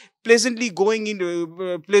any pleasantly going in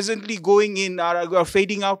or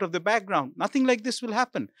fading out of the background. Nothing like this will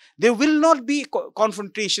happen. There will not be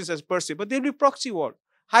confrontations as per se, but there will be proxy war.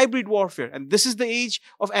 Hybrid warfare, and this is the age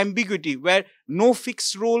of ambiguity where no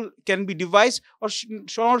fixed role can be devised or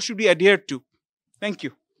should be adhered to. Thank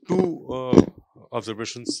you. Two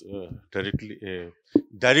observations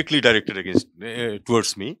directly directed against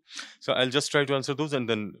towards me. So I'll just try to answer those and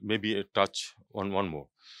then maybe touch on one more.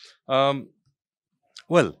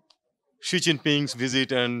 Well, Xi Jinping's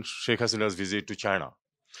visit and Sheikh Hasina's visit to China.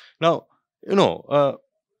 Now,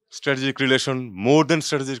 strategic relation, more than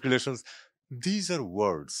strategic relations, these are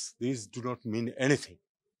words. These do not mean anything.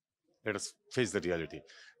 Let us face the reality.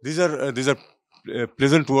 These are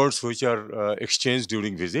pleasant words which are exchanged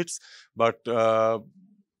during visits, but the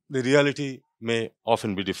reality may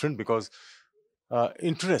often be different because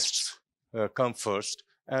interests come first,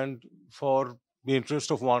 and for the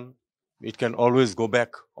interest of one, it can always go back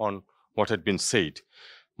on what had been said.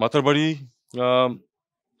 Matarbari,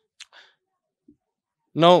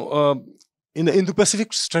 now in the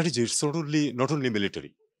Indo-Pacific strategy, it's not only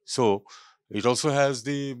military. So it also has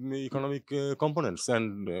the economic components,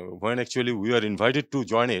 and when actually we are invited to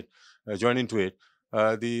join into it,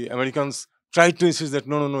 the Americans tried to insist that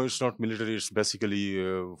no, it's not military, it's basically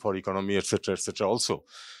for economy, etc., etc. also.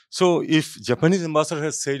 So if Japanese ambassador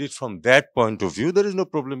has said it from that point of view, there is no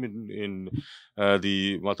problem in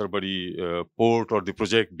the Matarbari port or the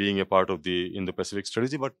project being a part of the Indo-Pacific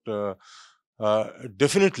strategy, but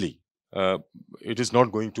definitely it is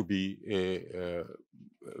not going to be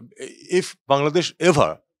if Bangladesh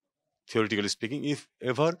ever, theoretically speaking, if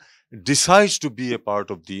ever decides to be a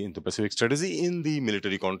part of the Indo-Pacific strategy in the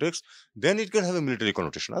military context, then it can have a military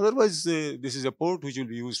connotation. Otherwise, this is a port which will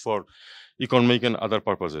be used for economic and other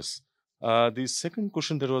purposes. The second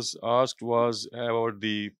question that was asked was about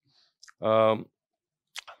the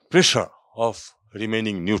pressure of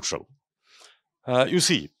remaining neutral. You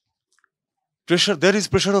see, there is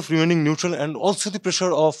pressure of remaining neutral and also the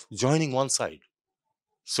pressure of joining one side.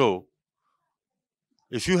 So,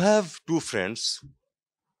 if you have two friends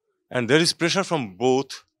and there is pressure from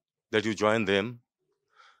both that you join them,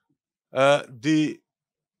 the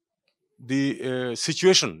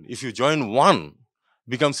situation, if you join one,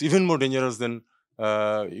 becomes even more dangerous than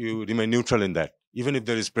you remain neutral in that, even if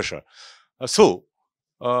there is pressure. So,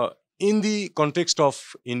 in the context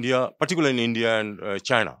of India, particularly in India and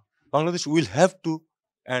China, Bangladesh will have to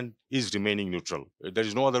and is remaining neutral. There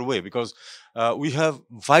is no other way because we have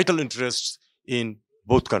vital interests in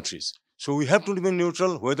both countries. So we have to remain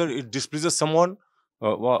neutral, whether it displeases someone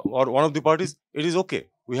or one of the parties, it is okay.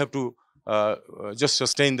 We have to just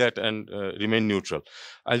sustain that and remain neutral.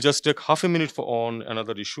 I'll just take half a minute on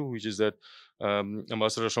another issue, which is that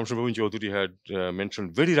Ambassador Shamsur Babin Chaudhuri had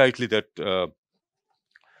mentioned very rightly that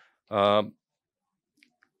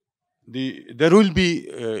there will be,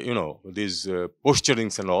 these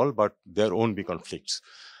posturings and all, but there won't be conflicts.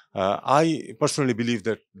 I personally believe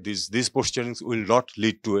that these posturings will not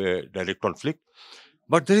lead to a direct conflict.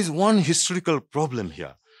 But there is one historical problem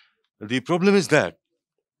here. The problem is that,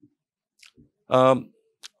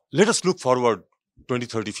 let us look forward 20,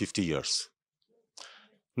 30, 50 years.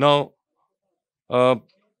 Now,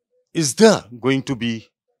 is there going to be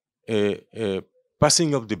a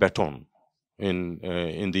passing of the baton in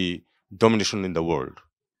the domination in the world?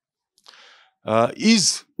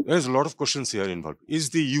 There's a lot of questions here involved. Is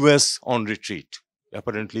the US on retreat?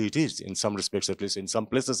 Apparently it is, in some respects at least, in some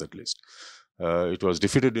places at least. It was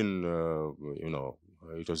defeated in,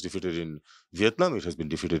 it was defeated in Vietnam. It has been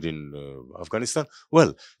defeated in Afghanistan.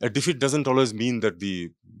 Well, a defeat doesn't always mean that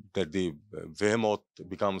the behemoth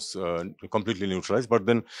becomes completely neutralized. But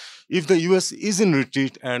then, if the US is in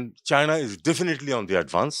retreat and China is definitely on the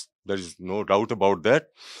advance, there is no doubt about that.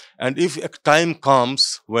 And if a time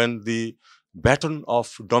comes when the baton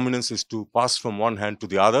of dominance is to pass from one hand to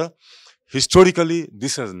the other, historically,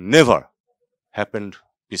 this has never happened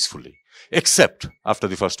peacefully, except after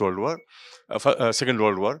the Second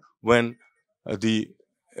World War, when the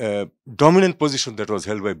dominant position that was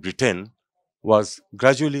held by Britain was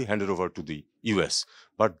gradually handed over to the US.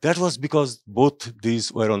 But that was because both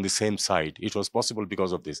these were on the same side. It was possible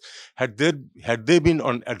because of this. Had they been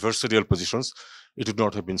on adversarial positions, it would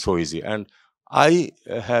not have been so easy. And I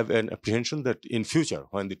have an apprehension that in future,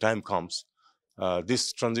 when the time comes,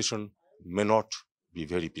 this transition may not be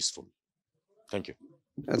very peaceful. Thank you.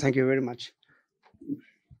 Thank you very much.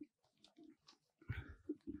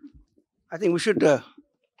 I think we should we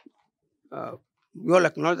all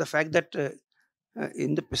acknowledge the fact that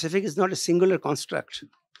Indo-Pacific is not a singular construct.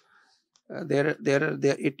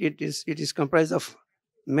 It is comprised of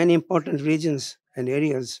many important regions and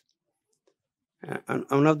areas. And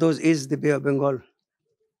one of those is the Bay of Bengal.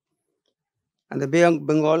 And the Bay of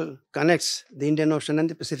Bengal connects the Indian Ocean and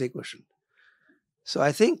the Pacific Ocean. So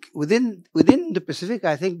I think within the Pacific,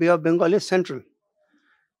 I think Bay of Bengal is central.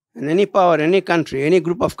 And any power, any country, any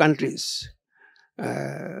group of countries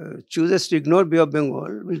chooses to ignore Bay of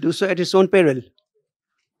Bengal will do so at its own peril.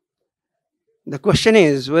 The question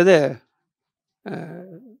is whether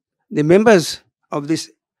the members of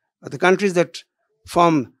the countries that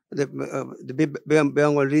form the Bay of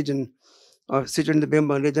Bengal region or situated in the Bay of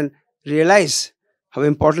Bengal region realize how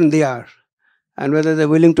important they are and whether they're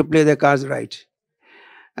willing to play their cards right.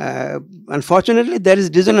 Unfortunately, there is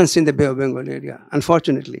dissonance in the Bay of Bengal area.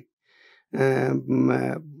 Unfortunately,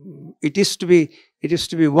 it is to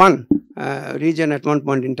be one region at one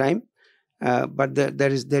point in time, but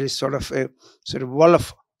there is sort of a wall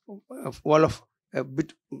of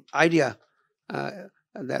idea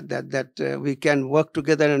that we can work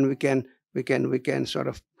together and we can sort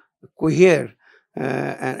of cohere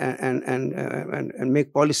and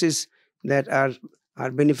make policies that are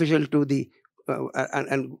beneficial to the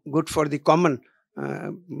and good for the common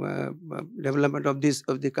development of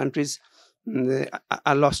the countries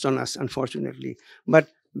are lost on us, unfortunately. But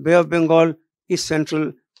Bay of Bengal is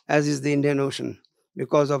central, as is the Indian Ocean,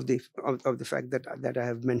 because of the fact that I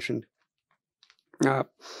have mentioned.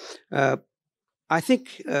 I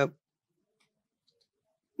think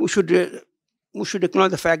we should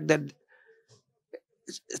acknowledge the fact that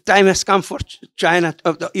time has come for China,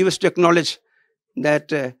 of the US, to acknowledge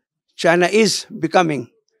that China is becoming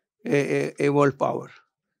a world power.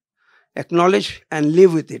 Acknowledge and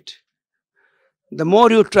live with it. The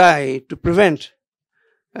more you try to prevent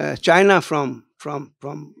China from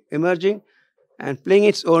emerging and playing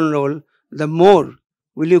its own role, the more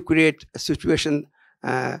will you create a situation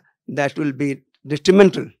that will be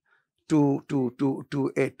detrimental to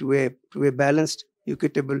a balanced,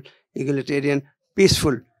 equitable, egalitarian,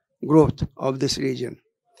 peaceful growth of this region.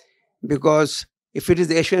 Because if it is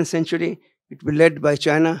the Asian century, it will be led by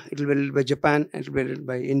China, it will be led by Japan, and it will be led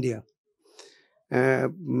by India.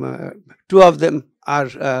 Two of them are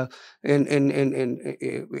in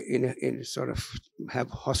sort of have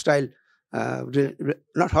hostile,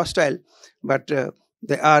 not hostile, but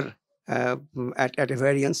they are at a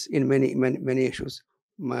variance in many issues.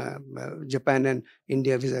 Japan and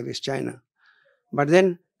India vis-a-vis China. But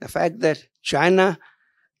then the fact that China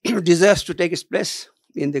deserves to take its place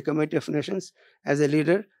in the Committee of Nations as a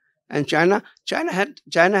leader, and China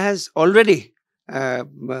has already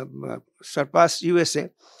surpassed USA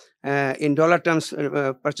in dollar terms,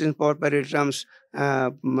 purchasing power parity terms,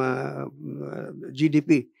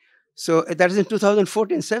 GDP. So that is in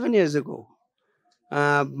 2014, 7 years ago.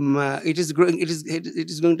 It is growing. It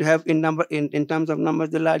is going to have in terms of numbers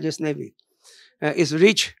the largest navy. Its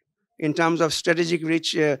reach in terms of strategic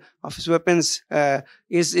reach of its weapons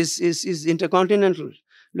is intercontinental.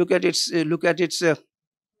 Look at its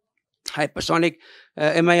hypersonic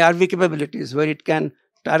MIRV capabilities, where it can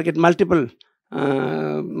target multiple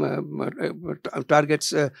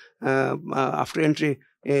targets after entry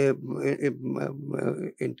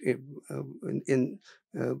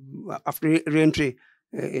after re-entry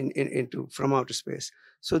into from outer space.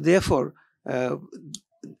 So therefore,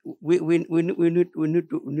 we need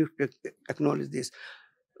to acknowledge this.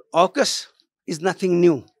 AUKUS is nothing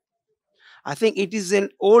new. I think it is an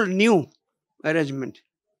old new arrangement.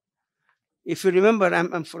 If you remember,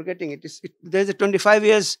 I'm forgetting it. There's a 25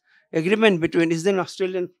 years agreement between there's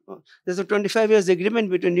a 25 years agreement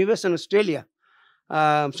between US and Australia.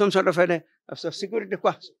 Some sort of a security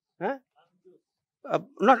clause. Huh?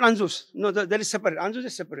 Not AUKUS. No, that is separate. AUKUS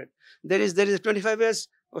is separate. There is a 25 years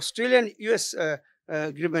Australian-US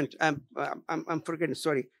agreement. I'm forgetting.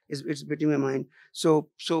 Sorry, it's between my mind. So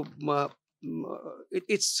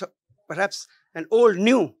it's perhaps an old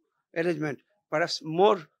new arrangement. Perhaps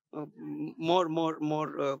more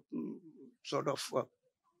sort of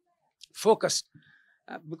focused,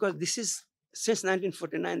 because this is since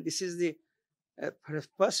 1949. This is the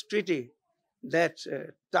first treaty that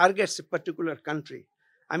targets a particular country.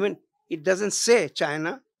 I mean, it doesn't say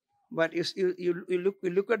China, but you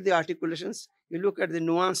look at the articulations, you look at the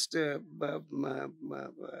nuanced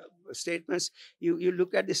statements, you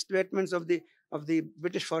look at the statements of the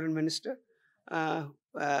British Foreign Minister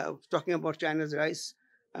talking about China's rise.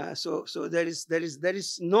 So there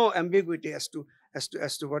is no ambiguity as to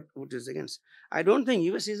what is against. I don't think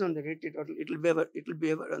US is on the retreat, or it will be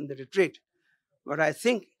ever on the retreat. But I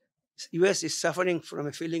think US is suffering from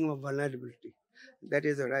a feeling of vulnerability. That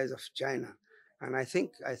is the rise of China, and I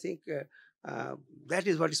think that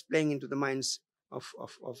is what is playing into the minds of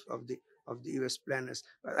the US planners.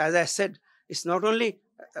 But as I said, it's not only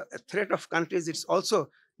a threat of countries; it's also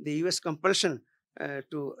the US compulsion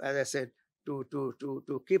to, as I said, to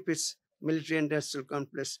keep its military industrial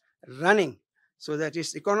complex running so that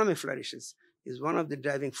its economy flourishes is one of the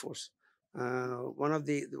driving force one of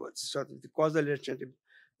the sort of the causal relationship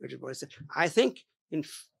between policy. I think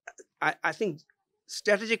I think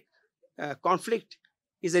strategic conflict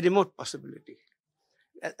is a remote possibility.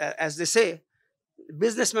 As they say,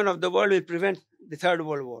 businessmen of the world will prevent the Third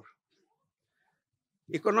World War.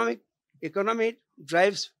 Economy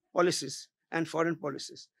drives policies and foreign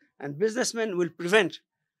policies, and businessmen will prevent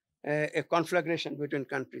a conflagration between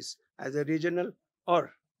countries, either regional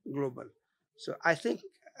or global. So I think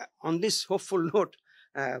on this hopeful note,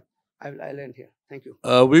 I'll end here. Thank you.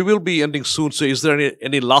 We will be ending soon. So is there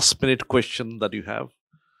any last minute question that you have?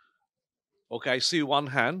 Okay, I see one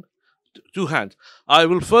hand, two hands. I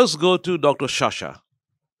will first go to Dr. Shasha.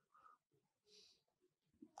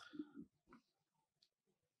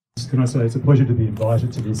 Can I say it's a pleasure to be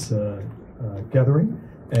invited to this gathering,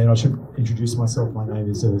 and I should introduce myself. My name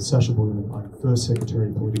is Shahedul. I'm First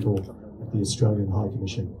Secretary Political at the Australian High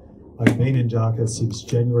Commission. I've been in Dhaka since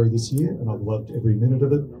January this year, and I've loved every minute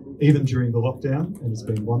of it, even during the lockdown, and it's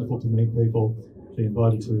been wonderful to meet people, be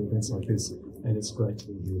invited to events like this, and it's great to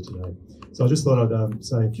be here today. So I just thought I'd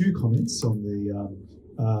say a few comments on the,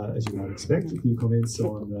 as you might expect, a few comments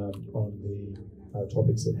on the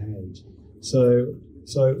topics at hand. So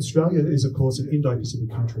Australia is, of course, an Indo-Pacific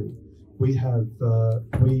country. We have an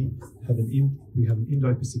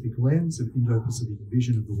Indo-Pacific lens, an Indo-Pacific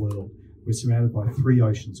vision of the world. We're surrounded by three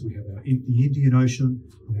oceans. We have the Indian Ocean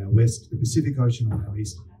on our west, the Pacific Ocean on our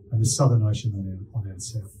east, and the Southern Ocean on our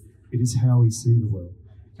south. It is how we see the world.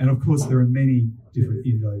 And of course, there are many different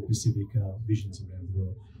Indo-Pacific visions around the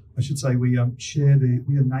world. I should say we are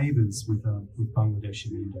neighbours with Bangladesh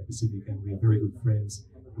in the Indo-Pacific, and we are very good friends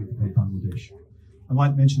with Bangladesh. I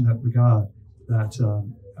might mention that regard that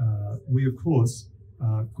we, of course,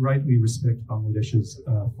 greatly respect Bangladesh's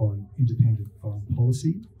independent foreign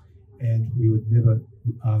policy, and we would never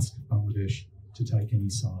ask Bangladesh to take any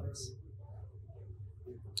sides.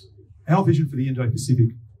 Our vision for the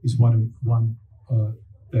Indo-Pacific is one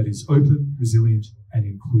that is open, resilient, and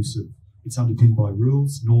inclusive. It's underpinned by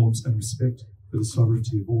rules, norms, and respect for the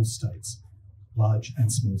sovereignty of all states, large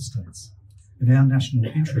and small states. And our national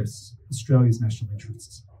interests, Australia's national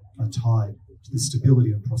interests, are tied to the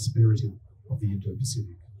stability and prosperity of the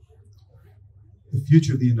Indo-Pacific. The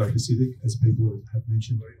future of the Indo-Pacific, as people have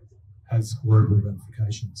mentioned, has global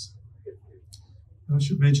ramifications. And I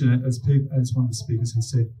should mention, as one of the speakers has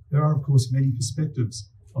said, there are, of course, many perspectives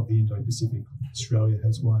of the Indo-Pacific. Australia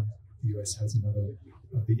has one, the US has another,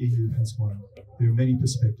 the EU has one. There are many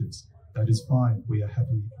perspectives. That is fine. We are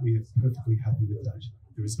happy. We are perfectly happy with that.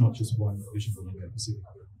 There is not just one vision of the Indo-Pacific.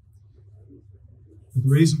 But the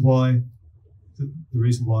reason why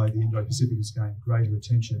the Indo-Pacific has gained greater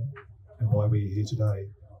attention and why we are here today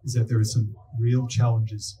is that there are some real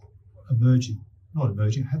challenges emerging.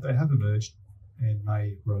 They have emerged and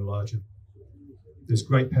may grow larger. There's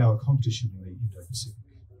great power competition in the Indo-Pacific.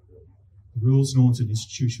 The rules, norms, and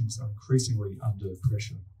institutions are increasingly under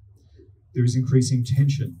pressure. There is increasing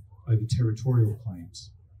tension over territorial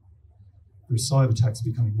claims. There are cyber attacks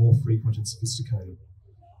becoming more frequent and sophisticated.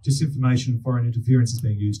 Disinformation and foreign interference is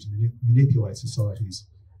being used to manipulate societies,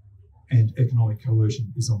 and economic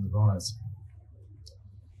coercion is on the rise.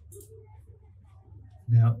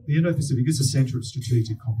 Now, the Indo-Pacific is a centre of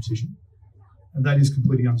strategic competition, and that is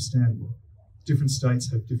completely understandable. Different states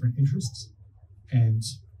have different interests, and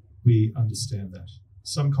we understand that.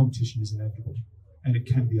 Some competition is inevitable, and it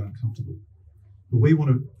can be uncomfortable. But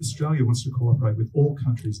Australia wants to cooperate with all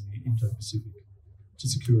countries in the Indo-Pacific to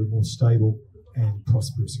secure a more stable and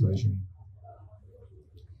prosperous regime.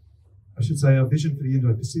 I should say our vision for the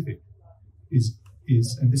Indo-Pacific is,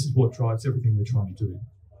 and this is what drives everything we're trying to do,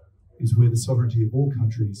 is where the sovereignty of all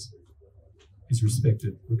countries is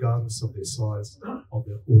respected, regardless of their size or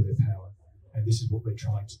their power. And this is what we're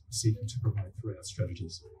seeking to promote through our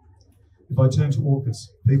strategies. If I turn to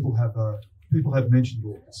AUKUS, people have mentioned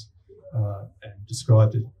AUKUS and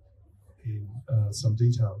described it in some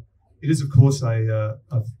detail. It is, of course, a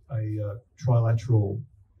trilateral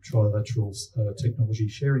technology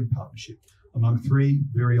sharing partnership among three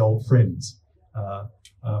very old friends.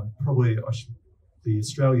 The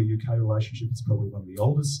Australia-UK relationship is probably one of the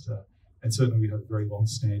oldest, and certainly we have a very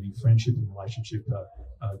long-standing friendship and relationship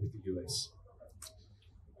with the US.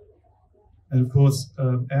 And of course,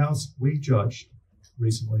 we judged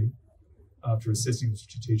recently, after assessing the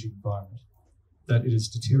strategic environment, that it has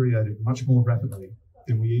deteriorated much more rapidly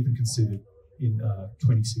than we even considered in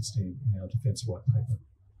 2016 in our Defence White Paper.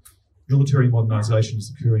 Military modernisation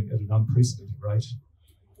is occurring at an unprecedented rate,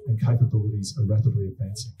 and capabilities are rapidly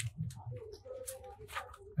advancing.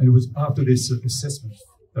 And it was after this assessment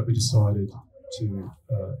that we decided to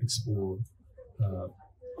explore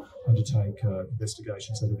undertake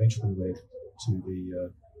investigations that eventually led to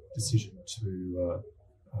the decision to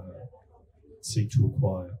seek to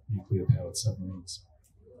acquire nuclear-powered submarines.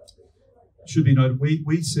 It should be noted,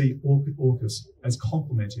 we see AUKUS as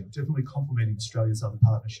definitely complementing Australia's other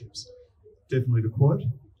partnerships. Definitely the Quad,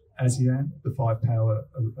 ASEAN, the five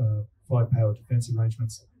power defence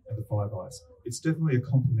arrangements, and the Five Eyes. It's definitely a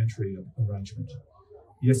complementary arrangement.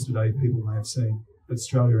 Yesterday, people may have seen that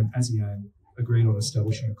Australia and ASEAN agreed on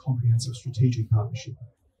establishing a comprehensive strategic partnership.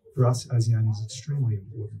 For us, ASEAN is an extremely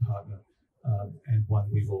important partner and one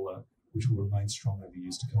which will remain strong over the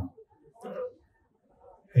years to come.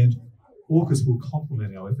 And AUKUS will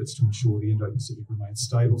complement our efforts to ensure the Indo-Pacific remains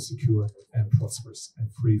stable, secure, and prosperous, and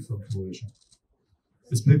free from coercion.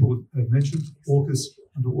 As people have mentioned,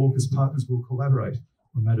 under AUKUS, partners will collaborate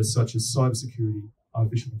on matters such as cybersecurity,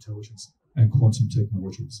 artificial intelligence, and quantum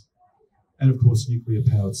technologies, and of course,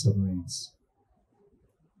 nuclear-powered submarines.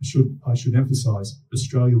 I should emphasise,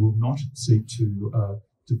 Australia will not seek to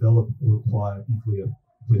develop or acquire nuclear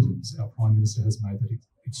weapons. Our Prime Minister has made that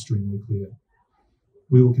extremely clear.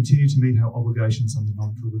 We will continue to meet our obligations under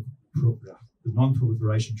the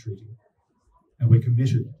Non-Proliferation Treaty, and we're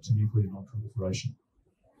committed to nuclear non-proliferation.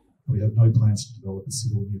 We have no plans to develop a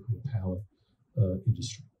civil nuclear power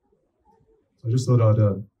industry. So I just thought I'd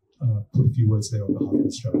put a few words there on behalf of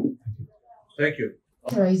Australia. Thank you. Thank you.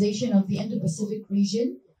 Militarization of the Indo-Pacific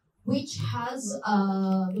region, which has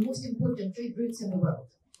the most important trade routes in the world.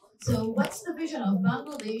 So what's the vision of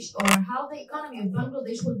Bangladesh, or how the economy of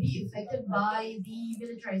Bangladesh will be affected by the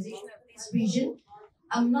militarization of this region?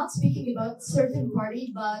 I'm not speaking about certain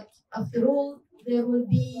party, but after all, there will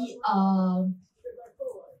be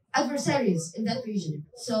adversaries in that region.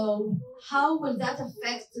 So how will that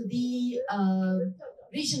affect the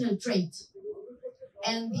regional trade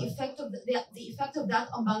and the effect of that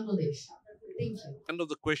on Bangladesh? Thank you. End of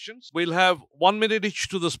the questions. We'll have 1 minute each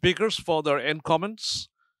to the speakers for their end comments.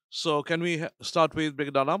 So can we start with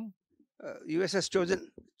Brig Anam? US has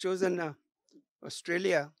chosen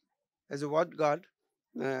Australia as a watch guard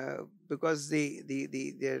because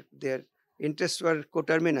their interests were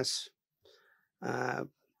coterminous,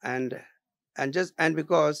 and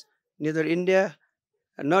because neither India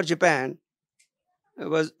nor Japan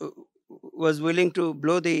was willing to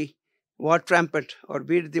blow the war trumpet or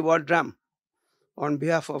beat the war drum on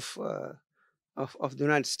behalf of the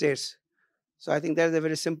United States. So I think that's a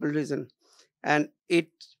very simple reason, and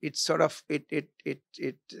it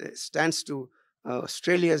stands to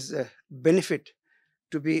Australia's benefit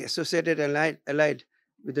to be associated and allied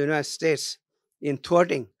with the United States in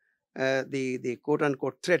thwarting the quote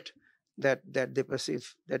unquote threat that they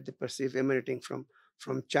perceive emanating from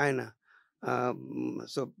China.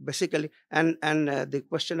 So basically, and the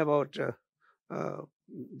question about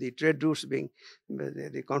the trade routes being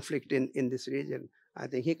the conflict in this region, I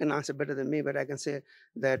think he can answer better than me, but I can say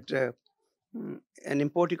that an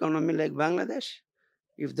import economy like Bangladesh,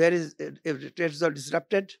 if the trades are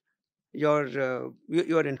disrupted, you're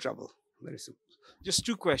in trouble. Very simple. Just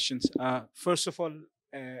two questions. First of all,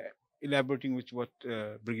 elaborating with what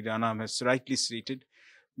Brigadier Anam has rightly stated,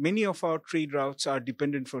 many of our trade routes are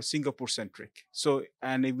dependent for Singapore-centric. So,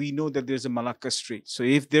 and we know that there's a Malacca Strait. So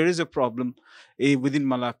if there is a problem within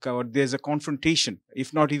Malacca, or there's a confrontation,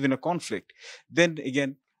 if not even a conflict, then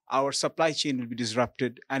again, our supply chain will be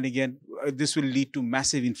disrupted. And again, this will lead to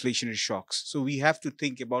massive inflationary shocks. So we have to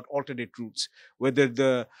think about alternate routes, whether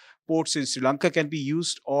the ports in Sri Lanka can be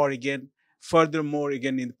used, or again, furthermore,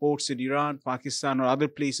 again, in ports in Iran, Pakistan, or other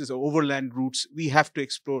places, or overland routes, we have to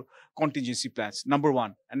explore contingency plans, number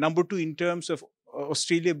one. And number two, in terms of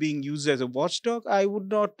Australia being used as a watchdog, I would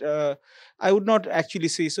not actually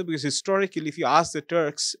say so, because historically, if you ask the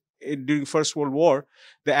Turks during First World War,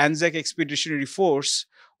 the Anzac Expeditionary Force,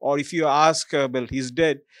 or if you ask, well, he's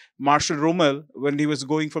dead, Marshal Rommel, when he was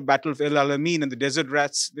going for Battle of El Alamein and the Desert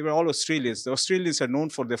Rats, they were all Australians. The Australians are known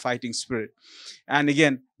for their fighting spirit. And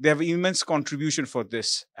again, they have immense contribution for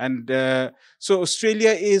this. And so Australia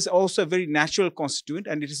is also a very natural constituent,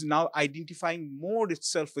 and it is now identifying more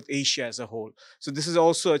itself with Asia as a whole. So this is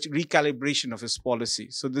also a recalibration of its policy.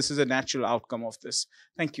 So this is a natural outcome of this.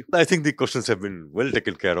 Thank you. I think the questions have been well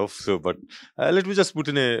taken care of. So, but let me just put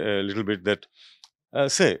in a little bit that,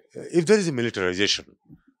 say, if there is a militarization,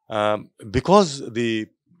 because the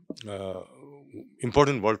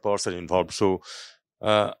important world powers are involved, so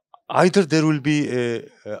either there will be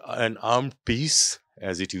an armed peace,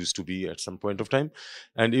 as it used to be at some point of time,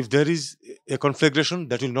 and if there is a conflagration,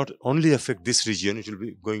 that will not only affect this region, it will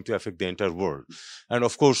be going to affect the entire world. And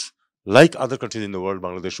of course, like other countries in the world,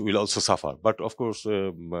 Bangladesh will also suffer. But of course,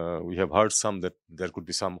 we have heard some that there could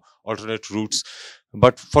be some alternate routes.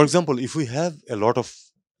 But for example, if we have a lot of,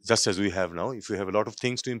 just as we have now, if we have a lot of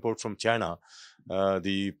things to import from China,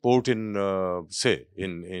 the port in, say,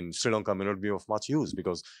 in Sri Lanka may not be of much use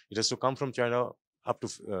because it has to come from China up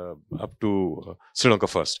to Sri Lanka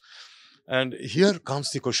first. And here comes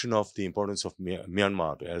the question of the importance of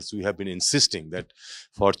Myanmar, as we have been insisting that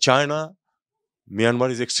for China, Myanmar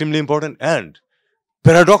is extremely important, and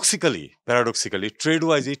paradoxically,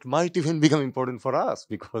 trade-wise, it might even become important for us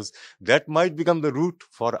because that might become the route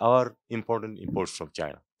for our important imports from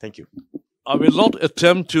China. Thank you. I will not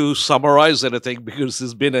attempt to summarize anything because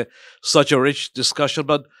it's been such a rich discussion,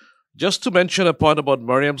 but just to mention a point about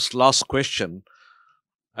Mariam's last question,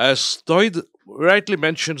 as Touhid rightly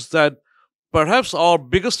mentions that perhaps our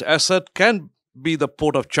biggest asset can be the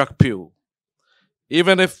port of Chakpiu,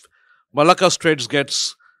 even if Malacca Straits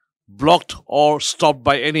gets blocked or stopped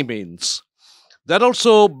by any means. That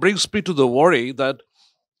also brings me to the worry that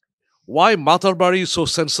why Matarbari is so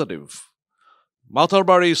sensitive.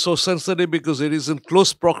 Matarbari is so sensitive because it is in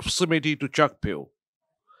close proximity to Chakpiu.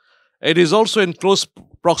 It is also in close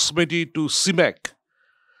proximity to Simek.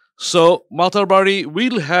 So Matarbari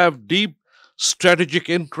will have deep strategic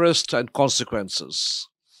interest and consequences.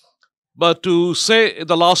 But to say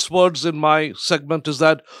the last words in my segment is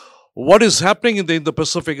that what is happening in the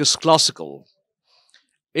Indo-Pacific is classical.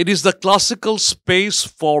 It is the classical space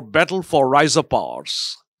for battle for riser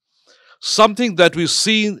powers. Something that we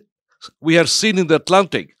have seen in the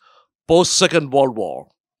Atlantic post-Second World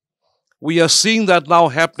War. We are seeing that now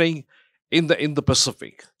happening in the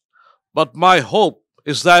Indo-Pacific. But my hope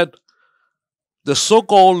is that the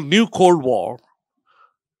so-called new Cold War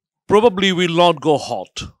probably will not go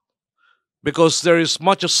hot because there is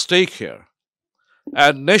much at stake here.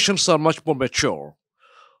 And nations are much more mature.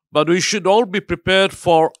 But we should all be prepared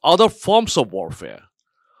for other forms of warfare.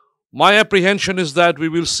 My apprehension is that we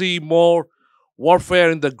will see more warfare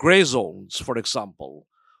in the gray zones, for example.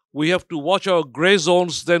 We have to watch our gray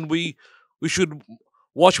zones, then we should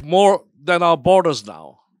watch more than our borders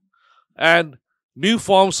now. And new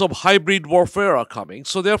forms of hybrid warfare are coming.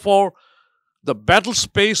 So therefore, the battle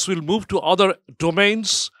space will move to other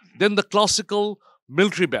domains than the classical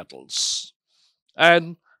military battles.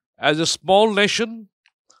 And as a small nation,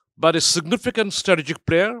 but a significant strategic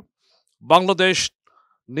player, Bangladesh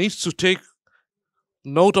needs to take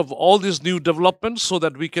note of all these new developments so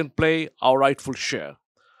that we can play our rightful share.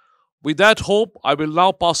 With that hope, I will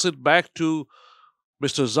now pass it back to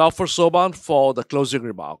Mr. Zafar Sobhan for the closing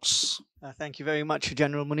remarks. Thank you very much,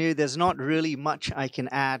 General Munir. There's not really much I can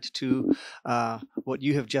add to what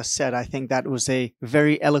you have just said. I think that was a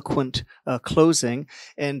very eloquent closing.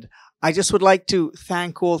 And I just would like to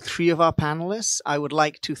thank all three of our panelists. I would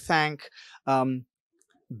like to thank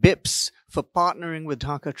BIPSS for partnering with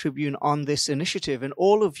Dhaka Tribune on this initiative, and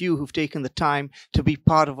all of you who've taken the time to be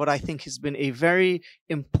part of what I think has been a very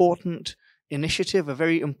important initiative, a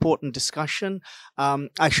very important discussion.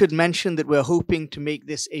 I should mention that we're hoping to make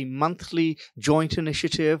this a monthly joint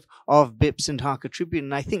initiative of BIPSS and Dhaka Tribune.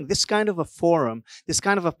 And I think this kind of a forum, this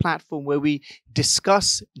kind of a platform where we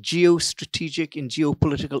discuss geostrategic and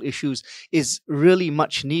geopolitical issues is really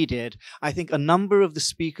much needed. I think a number of the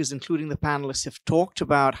speakers, including the panelists, have talked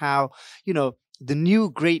about how, you know, the new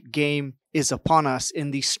great game is upon us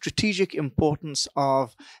in the strategic importance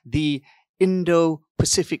of the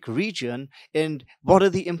Indo-Pacific region and what are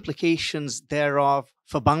the implications thereof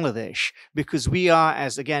for Bangladesh, because we are,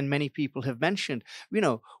 as again many people have mentioned, you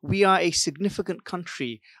know, we are a significant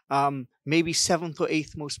country, maybe 7th or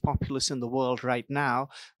 8th most populous in the world right now,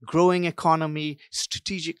 growing economy,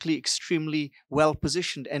 strategically extremely well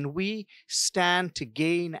positioned, and we stand to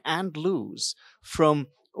gain and lose from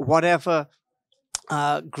whatever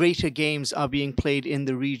greater games are being played in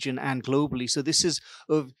the region and globally. So this is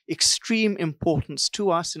of extreme importance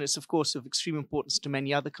to us, and it's of course of extreme importance to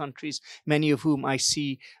many other countries, many of whom I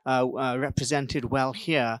see represented well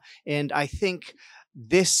here. And I think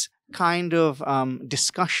this kind of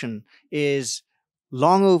discussion is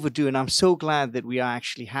long overdue, and I'm so glad that we are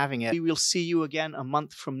actually having it. We will see you again a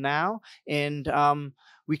month from now, and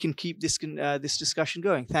we can keep this discussion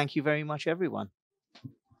going. Thank you very much, everyone.